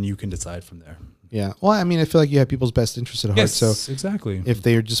you, and then you can decide from there. Yeah. Well, I mean, I feel like you have people's best interests at heart. Yes, so exactly. If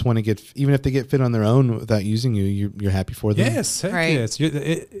they just want to get, even if they get fit on their own without using you, you're happy for them. Yes. Heck right. Yes.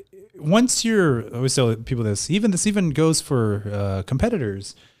 Once you're, I always tell people this even goes for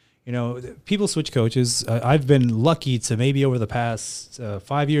competitors. You know, people switch coaches. I've been lucky to maybe over the past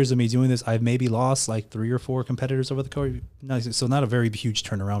 5 years of me doing this, I've maybe lost like 3 or 4 competitors over the course. So not a very huge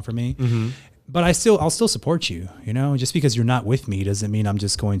turnaround for me. But I'll still support you, you know, just because you're not with me doesn't mean I'm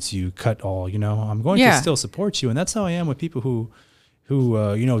just going to cut all, you know, I'm going to still support you. And that's how I am with people who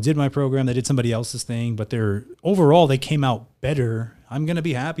you know, did my program, they did somebody else's thing, but overall they came out better. I'm going to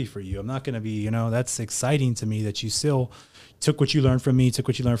be happy for you. I'm not going to be, you know, that's exciting to me that you still took what you learned from me, took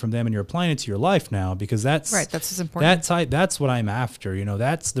what you learned from them, and you're applying it to your life now, because that's right. That's what's important. That's what I'm after. You know,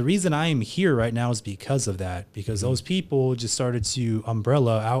 that's the reason I'm here right now, is because of that, because those people just started to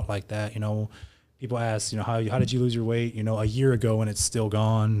umbrella out like that. You know, people ask, you know, how did you lose your weight, you know, a year ago, and it's still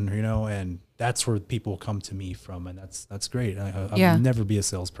gone, you know, and that's where people come to me from. And that's great. I'll never be a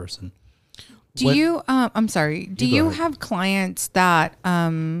salesperson. Do you have clients that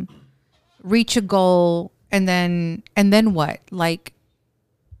reach a goal and then what? Like,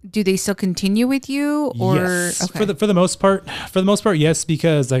 do they still continue with you, or yes. For the most part, yes,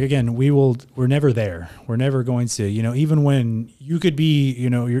 because like, again, we're never there. We're never going to, you know, even when you could be, you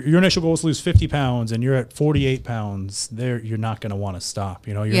know, your initial goal is to lose 50 pounds and you're at 48 pounds there, you're not going to want to stop,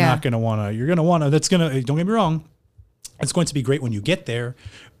 you know, you're going to want to, don't get me wrong, it's going to be great when you get there,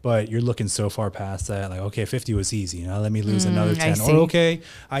 but you're looking so far past that, like, okay, 50 was easy. Now let me lose another 10. Or, okay,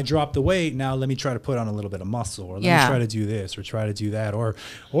 I dropped the weight. Now let me try to put on a little bit of muscle, or let me try to do this, or try to do that. Or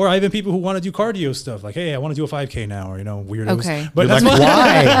even people who want to do cardio stuff, like, hey, I want to do a 5K now, or, you know, weirdos. Okay. But that's like,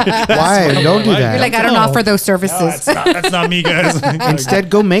 why? Don't do that. You're like, I don't offer those services. No, that's not me, guys. Instead,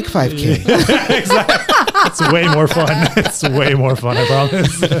 go make 5K. Exactly. It's way more fun. It's way more fun, I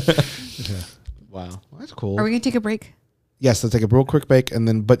promise. Wow. Well, that's cool. Are we going to take a break? Yes, let's take a real quick break, and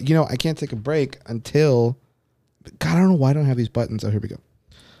then. But I can't take a break until. God, I don't know why I don't have these buttons. Oh, here we go.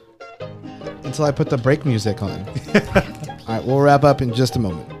 Until I put the break music on. All right, we'll wrap up in just a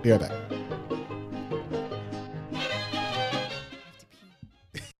moment. Be right back.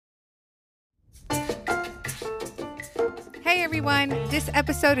 Hey everyone, this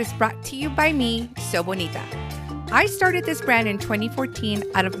episode is brought to you by me, So Bonita. I started this brand in 2014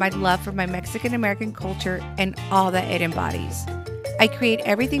 out of my love for my Mexican American culture and all that it embodies. I create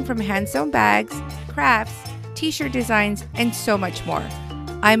everything from hand-sewn bags, crafts, t-shirt designs, and so much more.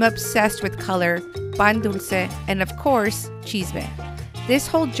 I'm obsessed with color, pan dulce, and of course, chisme. This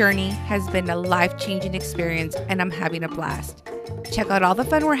whole journey has been a life-changing experience and I'm having a blast. Check out all the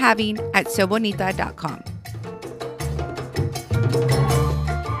fun we're having at sobonita.com.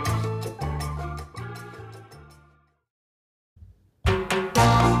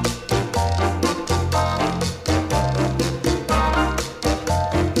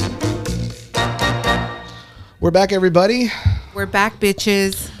 We're back, everybody. We're back,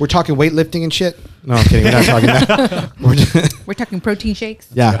 bitches. We're talking weightlifting and shit. No, I'm kidding. We're not talking that. We're talking protein shakes.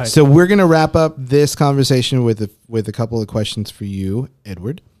 Yeah. Right. So we're gonna wrap up this conversation with a couple of questions for you,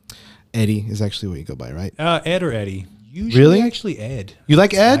 Edward. Eddie is actually what you go by, right? Ed or Eddie? Usually, Really? actually Ed. You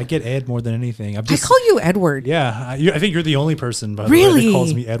like Ed? I get Ed more than anything. I call you Edward. Yeah, I think you're the only person, by the way, Really? that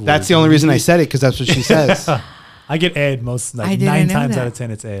calls me Edward. That's the only reason I said it, because that's what she says. I get Ed most, I like didn't 9 know times that. out of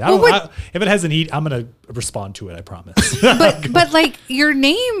 10, it's Ed. Well, If it has an E, I'm going to respond to it, I promise. But like your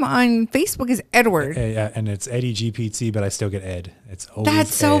name on Facebook is Edward. Yeah, and it's Eddie GPT, but I still get Ed. It's always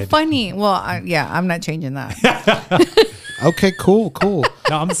That's so Ed. funny. Well, I'm not changing that. Okay, cool.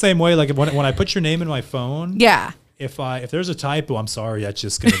 No, I'm the same way. Like when I put your name in my phone, Yeah. if there's a typo, I'm sorry, that's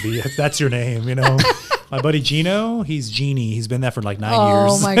just gonna be that's your name, My buddy Gino, he's Genie. He's been there for like 9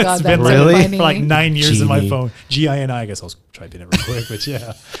 years. Oh my God, It's that's been so Really? funny. for like 9 years in my Genie. phone. Gini. I guess I'll type it in real quick, but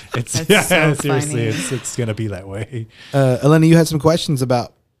yeah, it's That's so seriously, funny. it's gonna be that way. Elena, you had some questions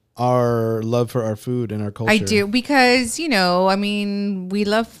about our love for our food and our culture. I do because, we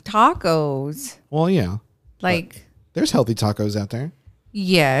love tacos. Well, yeah. Like, There's healthy tacos out there.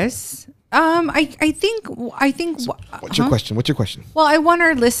 yes. I think What's your question? What's your question? Well, I want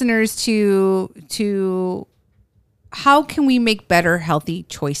our listeners to how can we make better healthy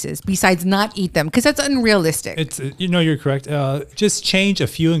choices besides not eat them? Because that's unrealistic. It's you're correct. Just change a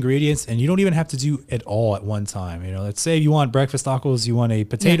few ingredients, and you don't even have to do it all at one time. Let's say you want breakfast tacos, you want a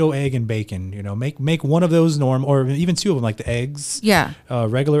potato, egg, and bacon. Make one of those norm, or even two of them, like the eggs. Yeah.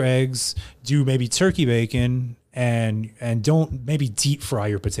 Regular eggs. Do maybe turkey bacon. And don't maybe deep fry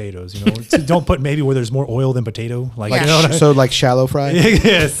your potatoes. Don't put maybe where there's more oil than potato. Like, Like you know what I- so, like shallow fry.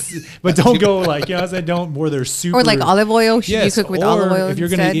 yes, but don't go like I said. Don't where there's super Or like olive oil. Should Yes, you cook with or olive oil if you're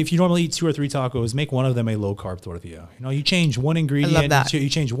instead? if you normally eat 2 or 3 tacos, make one of them a low carb tortilla. You change one ingredient. that. You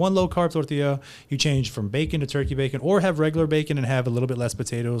change one low carb tortilla. You change from bacon to turkey bacon, or have regular bacon and have a little bit less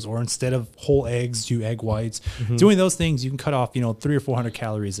potatoes, or instead of whole eggs, do egg whites. Doing those things, you can cut off 300 or 400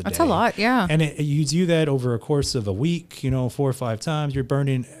 calories a day. That's a lot, yeah. And you do that over a course of a week. 4 or 5 times. You're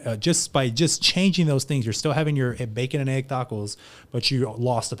burning just by changing those things. You're still having your bacon and egg tacos, but you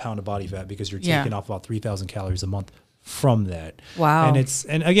lost a pound of body fat because you're taking off about 3,000 calories a month from that. Wow.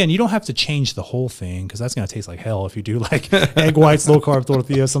 And again, you don't have to change the whole thing because that's going to taste like hell if you do like egg whites, low carb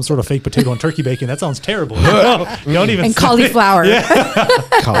tortilla, some sort of fake potato and turkey bacon. That sounds terrible. No, don't even and cauliflower.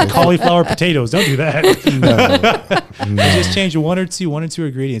 cauliflower potatoes. Don't do that. No. Just change one or two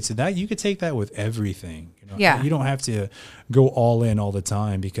ingredients, and that you could take that with everything. Yeah. You don't have to go all in all the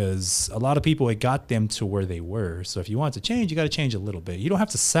time because a lot of people, it got them to where they were. So if you want to change, you got to change a little bit. You don't have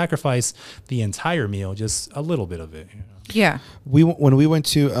to sacrifice the entire meal, just a little bit of it. Yeah. When we went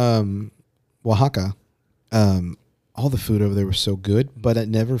to Oaxaca, all the food over there was so good, but it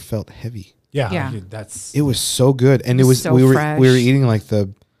never felt heavy. Yeah. It was so good, and it was so we were fresh. eating like the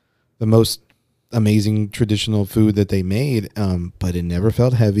most amazing traditional food that they made, but it never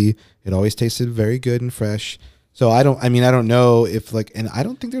felt heavy. It always tasted very good and fresh. So I don't know if and I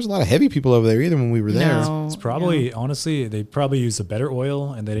don't think there's a lot of heavy people over there either when we were there. No. It's probably, honestly, they probably used a better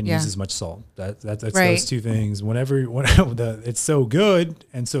oil and they didn't Yeah. use as much salt. That's Right. those two things. Whenever it's so good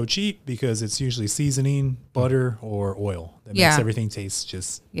and so cheap because it's usually seasoning, butter, or oil that Yeah. makes everything taste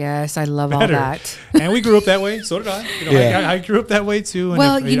just Yes, I love better. all that. And we grew up that way. So did I. Yeah. I grew up that way too. And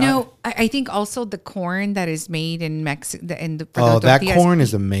Well, I think also the corn that is made in Mexico Oh, that corn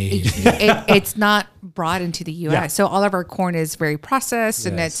is amazing. it's not brought into the U.S. Yeah. So all of our corn is very processed,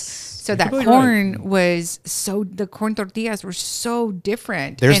 and Yes. it's So that corn the corn tortillas were so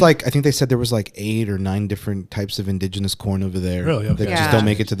different. There's And I think they said there was 8 or 9 different types of indigenous corn over there. Really? Okay. That just don't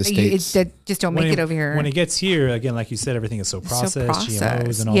make it to the States. That just don't make it over here. When it gets here, again, like you said, everything is so processed,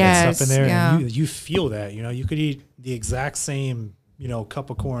 GMOs and all Yes, that stuff in there. yeah. And you feel that, you could eat the exact same, cup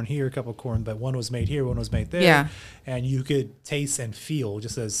of corn here, cup of corn, but one was made here, one was made there. Yeah. And you could taste and feel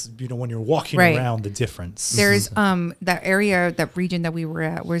just as, when you're walking Right. around, the difference. There's that area, that region that we were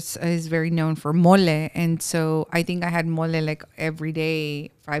at is very known for mole. And so I think I had mole every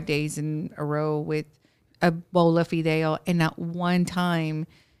day, 5 days in a row with a bowl of fideo. And not one time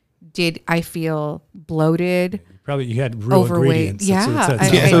did I feel bloated. Probably you had real overweight. ingredients. Yeah.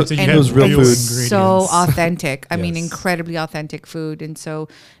 It was real food. So authentic. I mean, Yes. incredibly authentic food. And so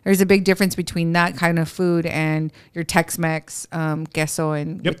there's a big difference between that kind of food and your Tex-Mex, queso,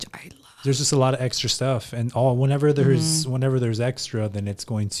 and Yep. which I love. There's just a lot of extra stuff, and whenever there's extra, then it's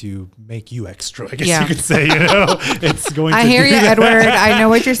going to make you extra. I guess Yeah. you could say, it's going. I to hear do you, that. Edward. I know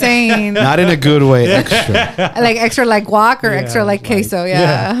what you're saying. Not in a good way, extra. Extra like guac or Yeah, extra like queso.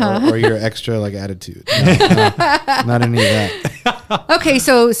 Yeah. or your extra attitude. No, not any of that. Okay,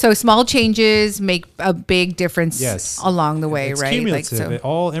 so small changes make a big difference Yes. along the way, It's right? cumulative.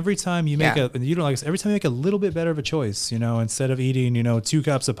 every time you make Yeah. every time you make a little bit better of a choice, instead of eating, 2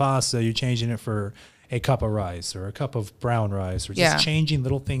 cups of pasta, you're changing it for a cup of rice or a cup of brown rice, or just Yeah. changing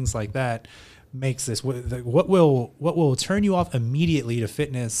little things like that makes this what will turn you off immediately to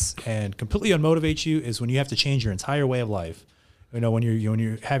fitness and completely unmotivate you is when you have to change your entire way of life. When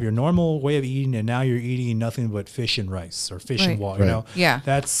you have your normal way of eating and now you're eating nothing but fish and rice or fish and Right. water, Right. Yeah.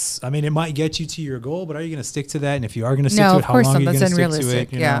 it might get you to your goal, but are you going to stick to that? And if you are going to stick No, to of it, how course long not. are you going to That's stick to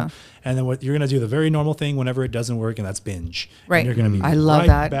unrealistic. it? Yeah. And then what you're going to do the very normal thing whenever it doesn't work, and that's binge. Right. And you're going to be I love right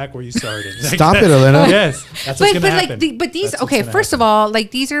that. back where you started. Stop it, Elena. Yes. That's what's going to happen. These That's what's okay. gonna First happen. of all,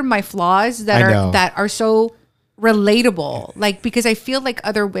 these are my flaws I know. that are so relatable. Because I feel like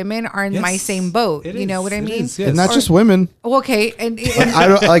other women are in my Yes, same boat. it You know is, what I it mean? is, yes. And not just women. Okay, and I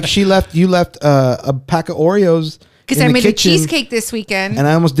don't you left a pack of Oreos because in I the made kitchen, a cheesecake this weekend, and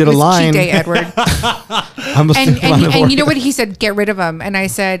I almost did It a was line. Cheat day, Edward. I almost and did a line of you know Oreos. what he said? Get rid of them. And I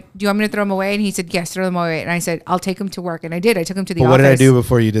said, "Do you want me to throw them away?" And he said, "Yes, throw them away." And I said, "I'll take them to work." And I did. I took them to the But office. what did I do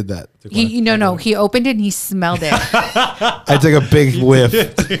before you did that? He opened it and he smelled it. I took a big whiff.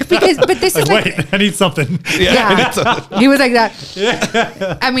 But this is like, Wait, I need something. yeah. He was like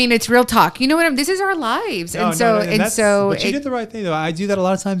that. I mean, it's real talk. You know what? This is our lives, No, and so but you did the right thing though. I do that a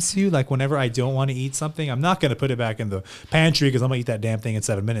lot of times too. Like whenever I don't want to eat something, I'm not going to put it back in the pantry because I'm gonna eat that damn thing in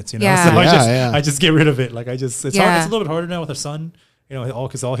 7 minutes. Yeah. So Yeah, I just get rid of it. It's hard. Yeah. It's a little bit harder now with our son.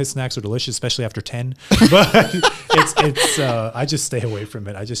 Because all his snacks are delicious, especially after 10. But it's I just stay away from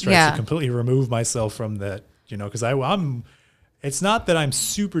it. I just try to completely remove myself from that. Because I'm. It's not that I'm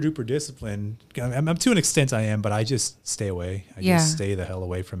super duper disciplined. I'm to an extent I am, but I just stay away. I just stay the hell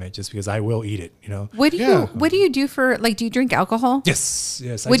away from it, just because I will eat it. what do you do for do you drink alcohol? Yes.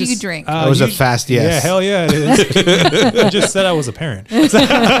 What do you drink? That was a fast yes. Yeah, hell yeah. It is. I just said I was a parent. You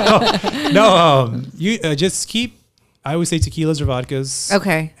just keep. I always say tequilas or vodkas.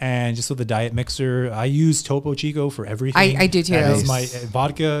 Okay. And just with the diet mixer, I use Topo Chico for everything. I do too. That is Nice. my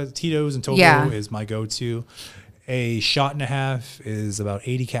vodka, Tito's, and Topo Yeah. is my go-to. A shot and a half is about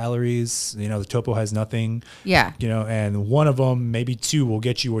 80 calories. The Topo has nothing. Yeah. And one of them, maybe 2, will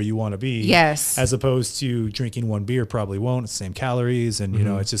get you where you want to be. Yes. As opposed to drinking 1 beer probably won't. It's the same calories, and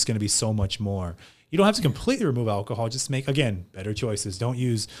it's just going to be so much more. You don't have to completely remove alcohol. Just make, again, better choices. Don't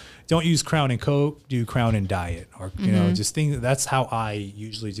use Crown and Coke. Do Crown and Diet, or just think. That's how I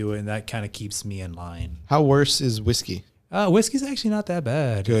usually do it, and that kind of keeps me in line. How worse is whiskey? Whiskey's actually not that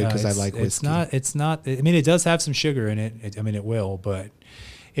bad. Good, 'cause I It's- like whiskey. It's not. I mean, it does have some sugar in it. It will, but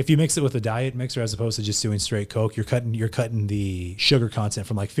if you mix it with a diet mixer as opposed to just doing straight Coke, you're cutting the sugar content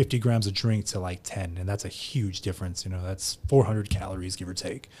from 50 grams a drink to 10, and that's a huge difference. That's 400 calories, give or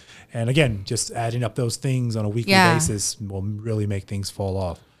take. And again, just adding up those things on a weekly basis will really make things fall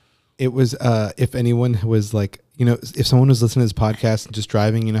off. It was if anyone was if someone was listening to this podcast and just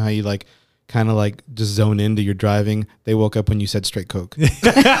driving, how you kind of just zone into your driving. They woke up when you said straight Coke. They're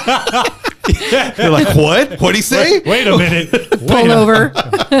like, what? What'd he say? Wait a minute. Pull over.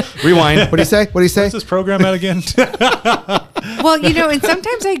 Rewind. What'd he say? What'd he say? What's this program out again? Well, and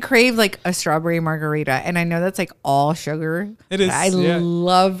sometimes I crave a strawberry margarita, and I know that's all sugar. It is, I yeah.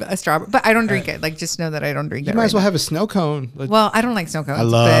 love a strawberry, but I don't drink it. Just know that I don't drink You it. might as well right have a snow cone. now. Well, I don't like snow cones. I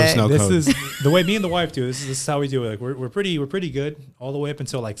love but- snow This cones. is the way me and the wife do it. This is how we do it. We're pretty good all the way up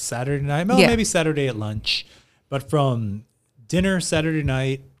until Saturday night. Well, Yeah. maybe Saturday at lunch, but from dinner Saturday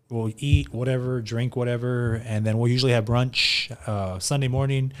night we'll eat whatever, drink whatever, and then we'll usually have brunch Sunday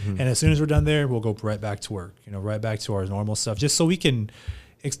morning. And as soon as we're done there, we'll go right back to work. Right back to our normal stuff, just so we can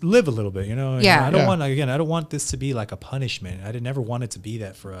live a little bit. And Yeah. I don't want this to be like a punishment. I never want it to be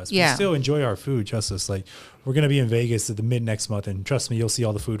that for us. Yeah. We still enjoy our food. Trust us. Like, we're gonna be in Vegas at the mid next month, and trust me, you'll see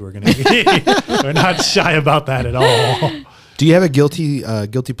all the food we're gonna eat. We're not shy about that at all. Do you have a guilty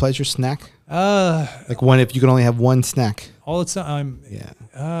pleasure snack? Like one, if you can only have one snack. All the time.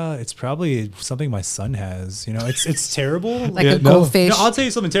 It's probably something my son has. It's terrible. Like a goldfish. No, I'll tell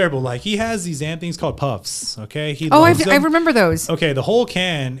you something terrible. Like, he has these damn things called puffs. Okay. He Oh, loves I them. remember those. Okay, the whole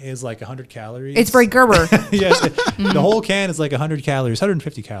can is like 100 calories. It's very Gerber. Yes, the whole can is like 100 calories,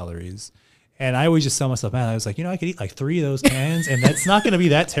 150 calories. And I always just tell myself, man, I was like, I could eat like 3 of those cans, and that's not going to be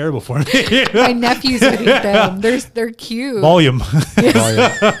that terrible for me. My nephews would eat them. They're cute. Volume.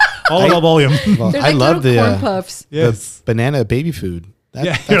 All about volume. Well, They're I like love little the corn puffs. the banana baby food. That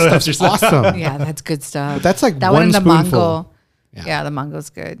Yeah, stuff's that's awesome. Yeah, that's good stuff. But that's like that one and the spoonful. mango. Yeah. Yeah, the mango's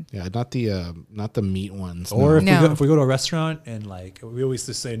good. Yeah, not the meat ones. Or no. if we go to a restaurant and like we always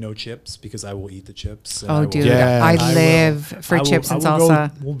just say no chips, because I will eat the chips. And Oh, I will- dude, Yeah. I I live for chips and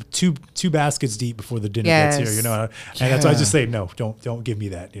salsa. Go two baskets deep before the dinner gets here. Yes. And that's why I Yeah. just say no. Don't give me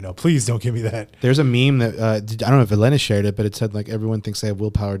that. Please don't give me that. There's a meme that I don't know if Elena shared it, but it said like everyone thinks they have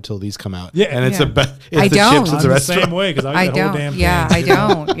willpower until these come out. Yeah. and it's Yeah. it's I the don't. chips at I'm the the restaurant. same way, because I I eat the whole don't. damn Yeah, thing. I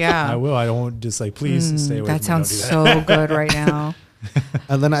don't. Yeah. I will. I don't just like, please stay away. That from me. sounds Don't do that. so good right now.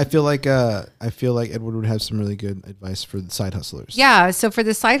 And then I feel like Edward would have some really good advice for the side hustlers. Yeah. So for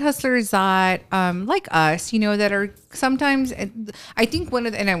the side hustlers that, like us, that are sometimes, I think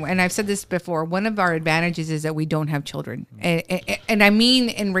and I've said this before, one of our advantages is that we don't have children. And I mean,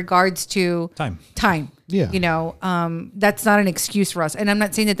 in regards to time. Yeah. That's not an excuse for us. And I'm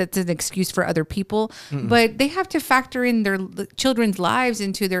not saying that that's an excuse for other people, but they have to factor in their children's lives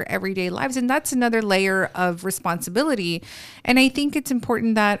into their everyday lives. And that's another layer of responsibility. And I think it's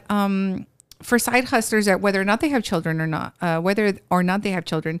important that, for side hustlers, that whether or not they have children or not,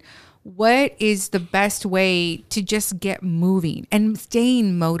 what is the best way to just get moving and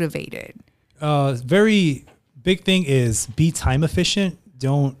staying motivated? Very big thing is be time efficient.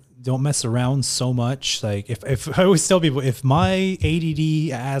 Don't mess around so much. Like if I always tell people, if my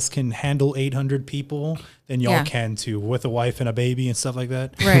ADD ass can handle 800 people, then y'all can too, with a wife and a baby and stuff like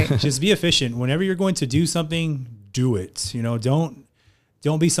that. Right. Just be efficient. Whenever you're going to do something, do it.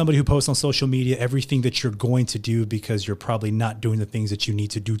 Don't be somebody who posts on social media everything that you're going to do, because you're probably not doing the things that you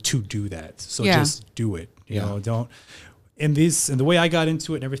need to do that. So just do it. Don't. And the way I got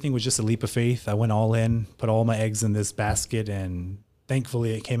into it and everything was just a leap of faith. I went all in, put all my eggs in this basket, and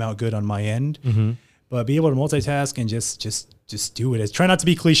thankfully it came out good on my end. But be able to multitask and just do it. Try not to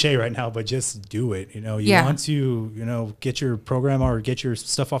be cliche right now, but just do it. You want to, get your program or get your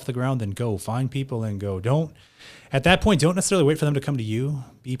stuff off the ground, then go find people and go. At that point, don't necessarily wait for them to come to you.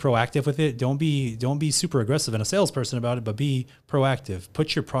 Be proactive with it. Don't be super aggressive and a salesperson about it, but be proactive.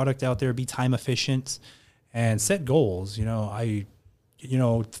 Put your product out there, be time efficient, and set goals. 5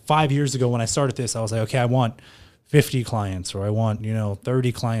 years ago when I started this, I was like, okay, I want 50 clients, or I want,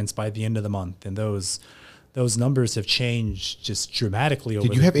 30 clients by the end of the month. And those numbers have changed just dramatically over.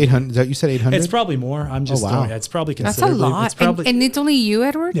 Did you have 800? You said 800? It's probably more. I'm just wow. it's probably That's considerably. a lot. It's probably, and it's only you,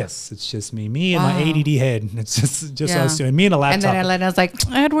 Edward? yes, it's just me and my ADD head. It's just us doing. Me and a And laptop. then Elena's like,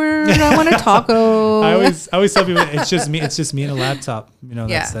 Edward, I want a taco. I always tell people it's just me and a laptop.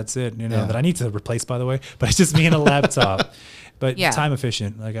 That's it. That I need to replace, by the way. But it's just me and a laptop. But time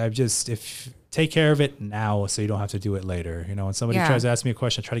efficient. Like take care of it now, so you don't have to do it later. When somebody tries to ask me a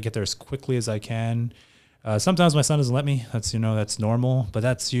question, I try to get there as quickly as I can. Sometimes my son doesn't let me. That's normal, but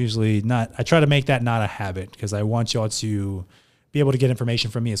that's usually not. I try to make that not a habit, because I want y'all to be able to get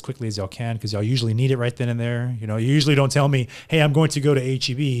information from me as quickly as y'all can, because y'all usually need it right then and there. You usually don't tell me, hey, I'm going to go to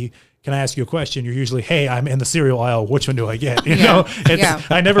HEB. Can I ask you a question? You're usually, hey, I'm in the cereal aisle. Which one do I get?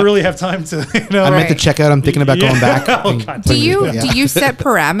 I never really have time to, I'm at the checkout. I'm thinking about going back. Do you set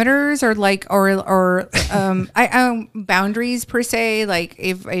parameters or boundaries per se? Like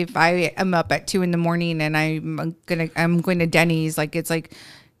if I am up at 2 a.m. and I'm going to Denny's, like it's like,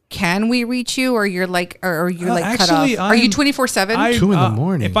 can we reach you, or you're like cut off? Are you 24/7? 2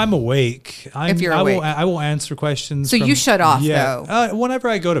 a.m. If I'm awake, I will answer questions. So you shut off though. Whenever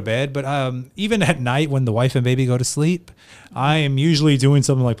I go to bed, but even at night when the wife and baby go to sleep, I am usually doing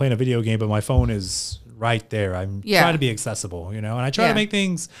something like playing a video game, but my phone is right there. I'm trying to be accessible, and I try to make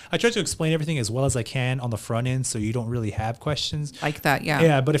things. I try to explain everything as well as I can on the front end, so you don't really have questions like that. Yeah.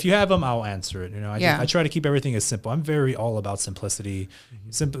 Yeah, but if you have them, I'll answer it. I try to keep everything as simple. I'm very all about simplicity.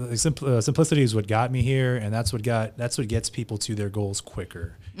 Simplicity is what got me here, and that's what gets people to their goals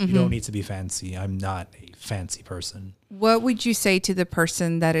quicker. You don't need to be fancy. I'm not a fancy person. What would you say to the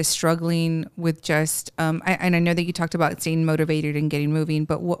person that is struggling with just, and I know that you talked about staying motivated and getting moving,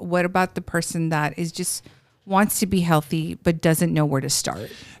 but what about the person that is just wants to be healthy but doesn't know where to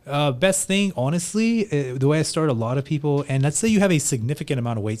start? Best thing, honestly, the way I start a lot of people, and let's say you have a significant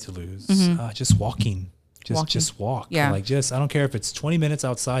amount of weight to lose, just walking. Just walk. Yeah. Like I don't care if it's 20 minutes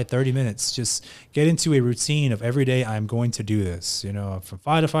outside, 30 minutes, just get into a routine of every day I'm going to do this. You know, from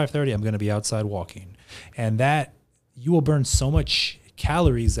 5 to 5:30, I'm going to be outside walking. And that you will burn so much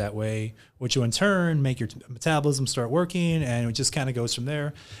calories that way, which will in turn make your metabolism start working, and it just kind of goes from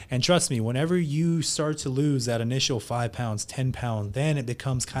there. And trust me, whenever you start to lose that initial 5 pounds, 10 pounds, then it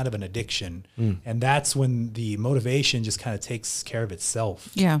becomes kind of an addiction. And that's when the motivation just kind of takes care of itself.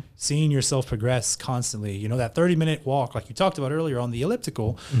 Yeah. Seeing yourself progress constantly, you know, that 30-minute walk, like you talked about earlier on the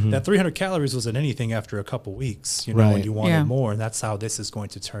elliptical, that 300 calories wasn't anything after a couple weeks, you know, Right. and you wanted more. And that's how this is going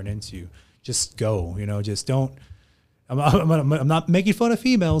to turn into. Just go, you know, just don't. I'm not making fun of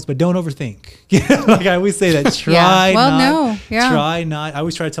females, but don't overthink. Like I always say that, try not. I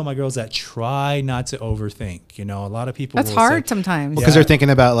always try to tell my girls that try not to overthink. You know, a lot of people. That's hard sometimes. Because they're thinking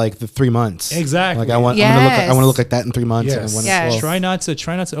about like the 3 months. Exactly. Like I want to look like that in 3 months. Yes. And Yes. Try not to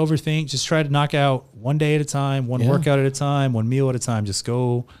overthink. Just try to knock out one day at a time, one workout at a time, one meal at a time. Just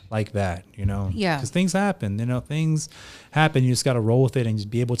go like that, you know. Yeah. Because things happen. You know, things happen. You just got to roll with it and just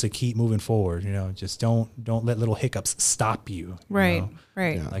be able to keep moving forward. You know, just don't let little hiccups stop you. Right. You know?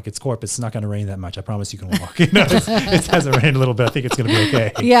 Right. Yeah. Like it's Corpus. It's not going to rain that much. I promise you can walk. You know, it hasn't rained a little bit. I think it's going to be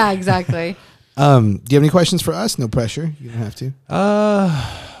okay. Yeah, exactly. Do you have any questions for us? No pressure. You don't have to.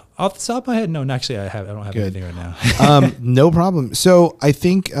 Off the top of my head, no. Actually, I don't have Good. anything right now. No problem. So I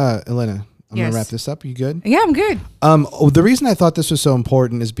think, Elena, I'm Yes. going to wrap this up. You good? Yeah, I'm good. The reason I thought this was so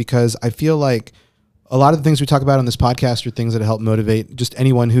important is because I feel like a lot of the things we talk about on this podcast are things that help motivate just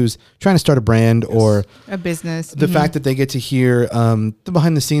anyone who's trying to start a brand or A business. the fact that they get to hear the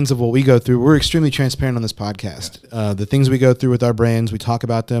behind the scenes of what we go through. We're extremely transparent on this podcast. The things we go through with our brands, we talk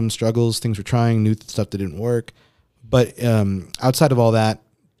about them, struggles, things we're trying, new stuff that didn't work. But outside of all that,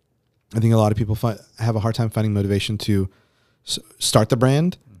 I think a lot of people have a hard time finding motivation to start the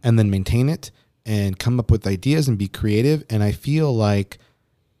brand and then maintain it and come up with ideas and be creative. And I feel like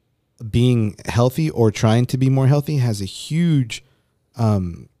being healthy or trying to be more healthy has a huge,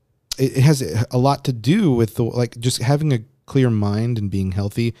 it has a lot to do with just having a clear mind and being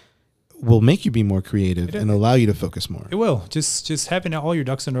healthy will make you be more creative and allow you to focus more. It will. Just having all your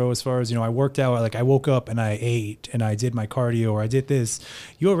ducks in a row as far as, you know, I worked out, like I woke up and I ate and I did my cardio or I did this.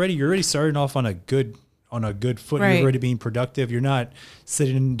 You're already starting off on a good foot. Right. You're already being productive. You're not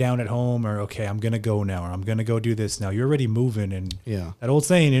sitting down at home or, okay, I'm going to go now, or I'm going to go do this now. You're already moving. And that old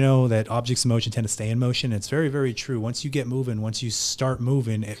saying, you know, that objects in motion tend to stay in motion. It's very, very true. Once you get moving, once you start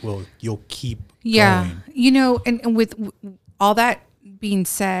moving, you'll keep going. You know, and with all that being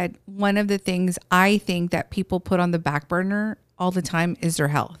said, one of the things I think that people put on the back burner all the time is their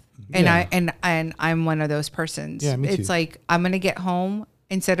health. And and I'm one of those persons. Yeah, me too. It's like, I'm going to get home,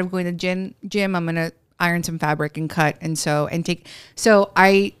 instead of going to gym, I'm going to iron some fabric and cut and sew and take. So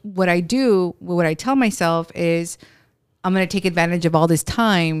what I tell myself is I'm going to take advantage of all this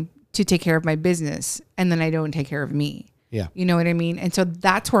time to take care of my business. And then I don't take care of me. Yeah. You know what I mean? And so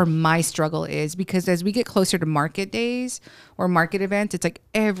that's where my struggle is, because as we get closer to market days or market events, it's like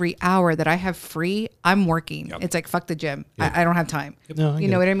every hour that I have free, I'm working. Yep. It's like, fuck the gym. Yep. I don't have time. Yep. No, you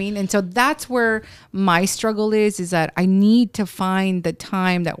know what I mean? And so that's where my struggle is that I need to find the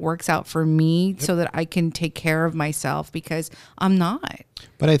time that works out for me so that I can take care of myself, because I'm not.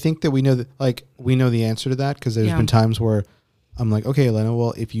 But I think that we know the answer to that, because there's been times where I'm like, okay, Elena,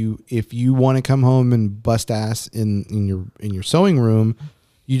 well, if you want to come home and bust ass in your sewing room,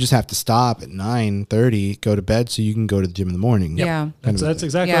 you just have to stop at 9:30, go to bed so you can go to the gym in the morning. Yeah. That's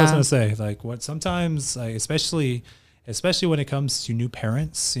exactly what I was going to say. Like, what sometimes, especially when it comes to new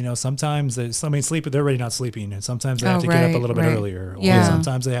parents, you know, sometimes somebody they're already not sleeping, and sometimes they have to get up a little bit earlier, or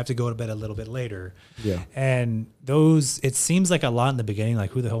sometimes they have to go to bed a little bit later. Yeah. And it seems like a lot in the beginning,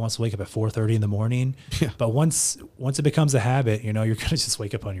 like who the hell wants to wake up at 4:30 in the morning? Yeah. But once it becomes a habit, you know, you're going to just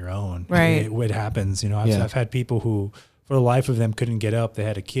wake up on your own. Right. It happens. You know, I've had people who, for the life of them, couldn't get up. They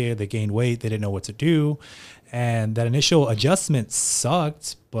had a kid, they gained weight, they didn't know what to do. And that initial adjustment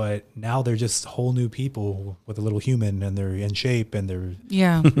sucked, but now they're just whole new people with a little human, and they're in shape, and they're,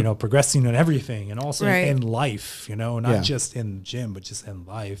 you know, progressing in everything, and also in life, you know, not just in the gym, but just in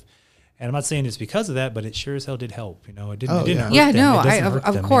life. And I'm not saying it's because of that, but it sure as hell did help. You know, it didn't hurt them. Yeah, no,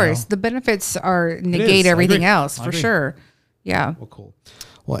 Of course. You know? The benefits negate everything else, for sure. Yeah. Well, cool.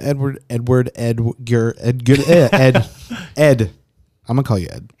 Well, Ed, I'm gonna call you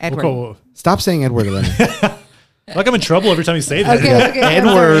Ed. Edward. Cool. Stop saying Edward already. Like I'm in trouble every time you say that. Okay.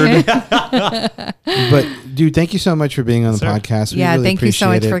 Edward. But dude, thank you so much for being on the Sir. podcast. We Yeah, really thank you so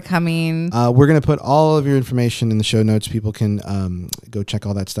much appreciate for it. coming. We're going to put all of your information in the show notes. People can go check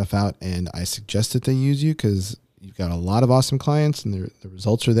all that stuff out. And I suggest that they use you because you've got a lot of awesome clients and the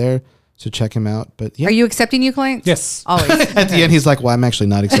results are there. So check him out. But yeah, Are you accepting new clients? Yes. Always. at the end, he's like, well, I'm actually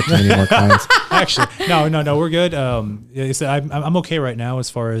not accepting any more clients. Actually, no, we're good. Yeah, so I'm okay right now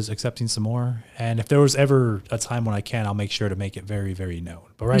as far as accepting some more. And if there was ever a time when I can, I'll make sure to make it very, very known.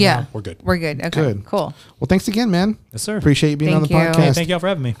 But right now, we're good. We're good. Okay. Good. Cool. Well, thanks again, man. Yes, sir. Appreciate you being on the Thank you. podcast. Hey, Thank you all for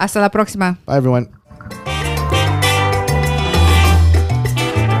having me. Hasta la próxima. Bye, everyone.